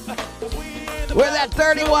 Where that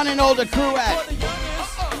 31 and older crew at?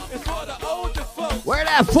 Where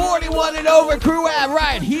that 41 and over crew at?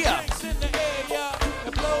 Right here.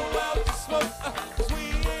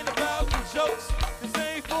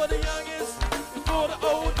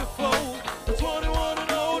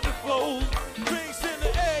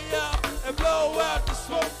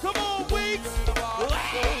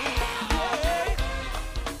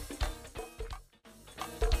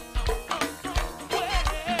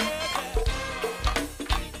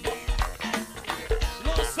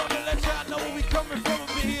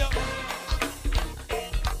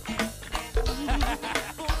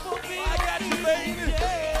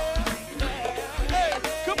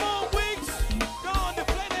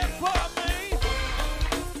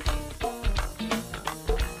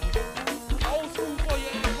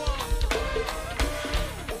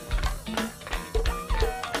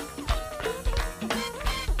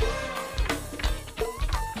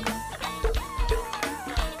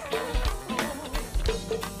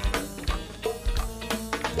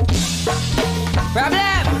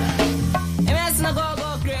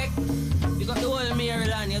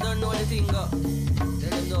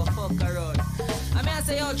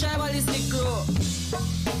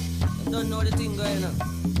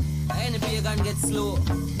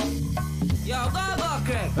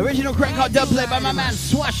 Original crank call dub play by my man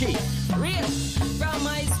Swashy. Real from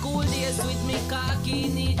my school days with me khaki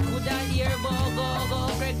neat. Coulda hear go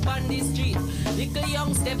Craig on the street. Little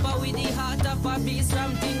young stepper with the heart of a beast.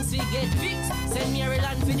 From things we get fixed. Send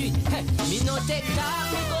Maryland for do it. Hey, me no take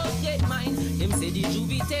time, me go get mine. Them say the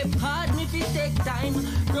juvie tape hard, me fi take time.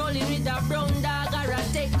 Rolling with a brown dog or a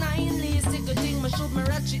take 9. Least little thing, me shoot me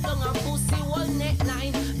ratchet down a pussy whole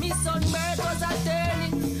neckline. Me sunbird was a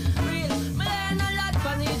turning. Real, me learn a lot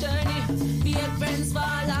from the journey. Be friends fall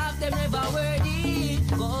off, them never worthy.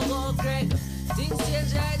 Go Craig, things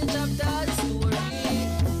change like the chapter of the story.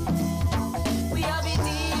 We have it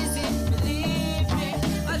easy, believe me.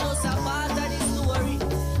 I just a part of the story.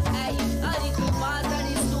 Hey, a little part of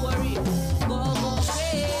the story. Go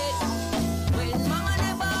Craig. When mama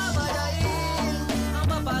never have a dime, and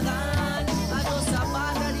papa gone, I just a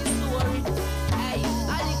part of the story. Hey,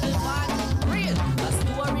 a little part, real. A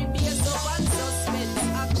story based up on suspense,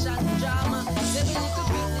 action, drama. Every little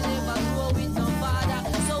bit they never grow with no father,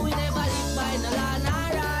 so we never live by no law nor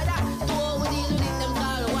order. Though we deal with it, them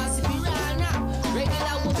call us piranha.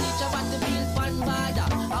 Regular would teach about the bill fan border.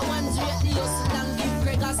 I want to rate the hustle and give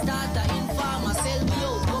Craig a starter. Informer, sell me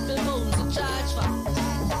out, couple pounds to charge for.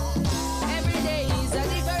 Every day is a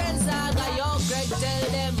different saga, yo Craig tell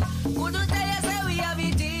them. Couldn't tell you say we have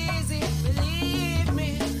it easy, believe me.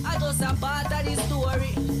 I just a part of the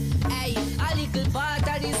story. Hey, a little part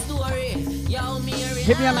of the story. Yo, Mary.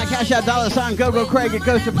 Hit me on my Cash App $ Go-Go Craig. It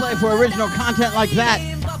goes to play for original content like that.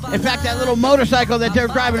 In fact, that little motorcycle that they're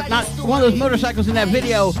driving, not one of those motorcycles in that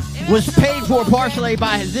video, was paid for partially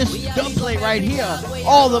by this dub plate right here.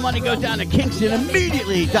 All the money goes down to Kingston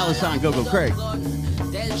immediately. $ Go-Go Craig.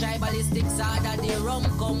 Tell tribalistics hard that the rum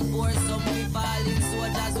come pour some people in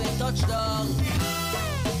soldiers when touchdown.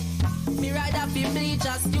 Me ride up in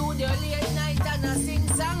Bleacher Studio late night and I sing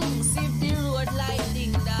songs. Sip the road like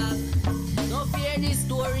ding dong. No fear the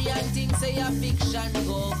story and things say a fiction.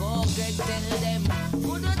 Go Craig tell them.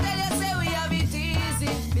 Couldn't tell you say we have it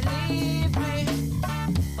easy. Believe me.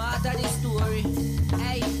 Part of the story.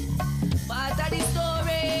 Hey, part of the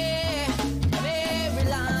story.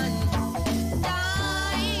 Maryland.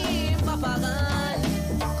 Time, Papa gone.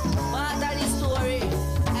 Part of the story.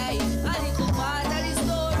 Hey, a little part of the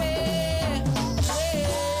story.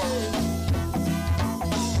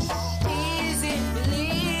 Easy,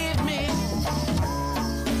 believe me.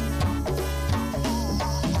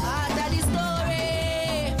 Part of the story.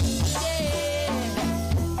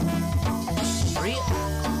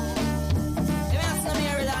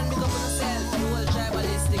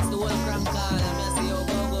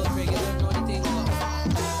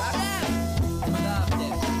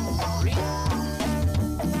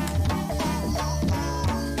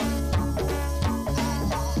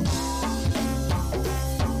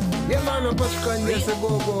 man up at Kanye say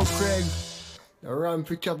go Craig. The ram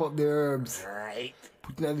fi chop up the herbs. Right.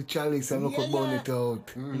 Put in the chalice and look burn it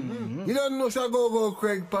out. You don't know so go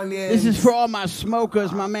Craig pan the This is for all my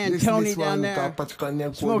smokers, my man Tony down there.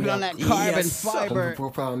 Smoking on that carbon fiber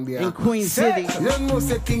in Queen City. You don't know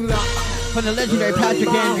setting lock. For the legendary Patrick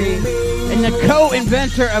Andy and the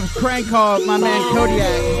co-inventor of Crank Call, my man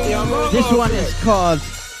Kodiak. This one is called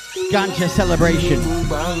Ganja Celebration.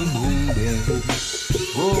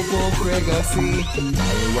 Go Craig, I see. I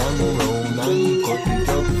want round and cut it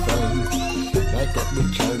up fine. Light up the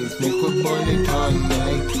chalice, make we burn it all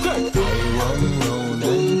night. I want round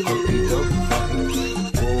and cut it up fine.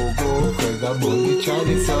 Go Craig, I burn the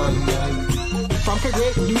chalice all night. From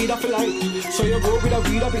Craig, you need a light. So you go with a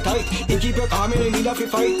weed up it tight. You keep your calm and you need a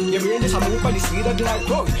fight. Your brain is a move by the speed of the light.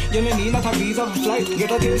 Bro, you don't need not a visa for flight.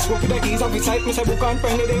 Get a telescope with the ease of the sight. Me say book and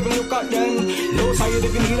pen, they even look at them. No side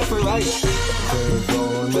if you need a right. Craig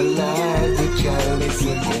on the light, the chalice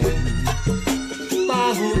again.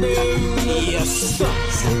 Yes.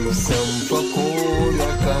 Save some for cold, I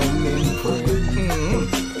come in friend.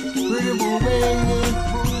 Pretty booming.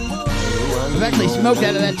 I've actually smoked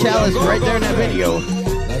out of that chalice right there in that video.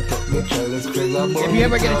 If you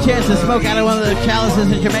ever get a chance to smoke out of one of the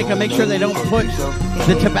chalices in Jamaica, make sure they don't put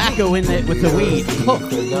the tobacco in it with the weed. Oh.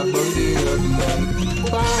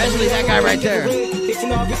 Especially that guy right there. If you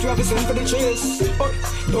know if you have a sin for the chase.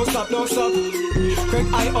 Don't stop. Craig,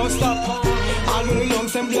 I don't stop. All when we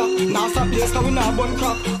lumps and block. Now stop place, cause we not one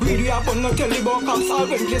crop. Really up on no tell about cops. All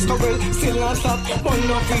when place go well, still not stop. One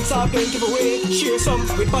no feet, all then give away. Share some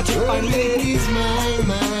with Patrick and me. Is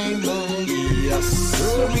mine. Yes.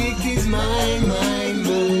 So big is mine.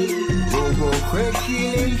 Go Craig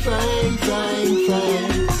feeling fine.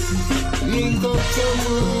 Link up some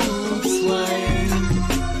roots wine.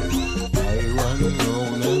 I want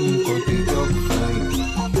round and cut it up fine.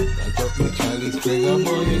 Light up the chalice, Craig and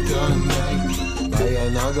burn it all night. Buy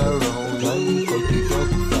another round and cut it up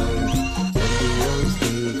fine. And the herbs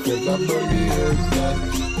still, Craig and burn the herbs night.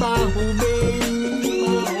 Bahu bang.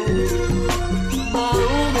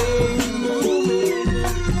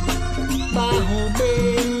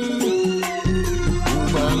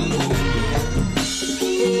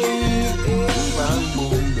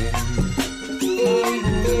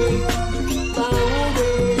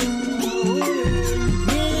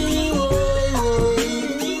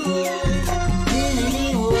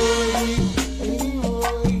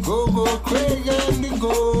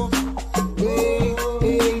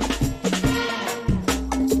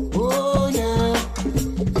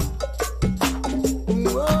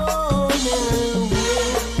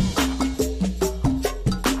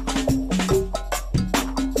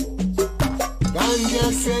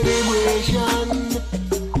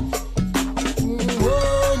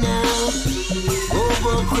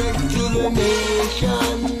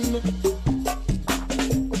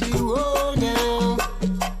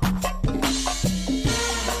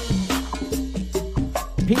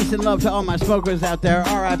 Peace and love to all my smokers out there.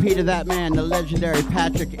 R.I.P. to that man, the legendary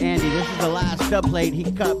Patrick Andy. This is the last dub plate he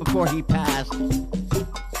cut before he passed.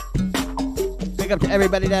 Big up to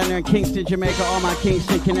everybody down there in Kingston, Jamaica. All my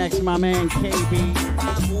Kingston connects. My man KB.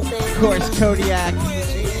 Of course, Kodiak.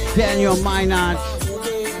 Daniel Minot.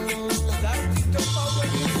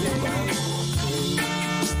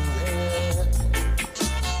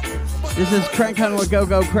 This is Crank Hunt with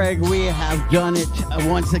Go Craig. We have done it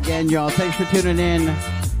once again, y'all. Thanks for tuning in.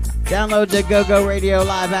 Download the Go Radio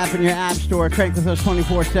Live app in your app store. Crank with us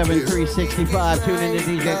 24/7, 365. Tune in to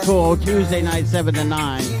DJ Cool Tuesday night, 7 to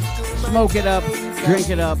 9. Smoke it up, drink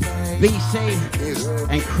it up, be safe,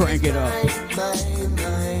 and crank it up.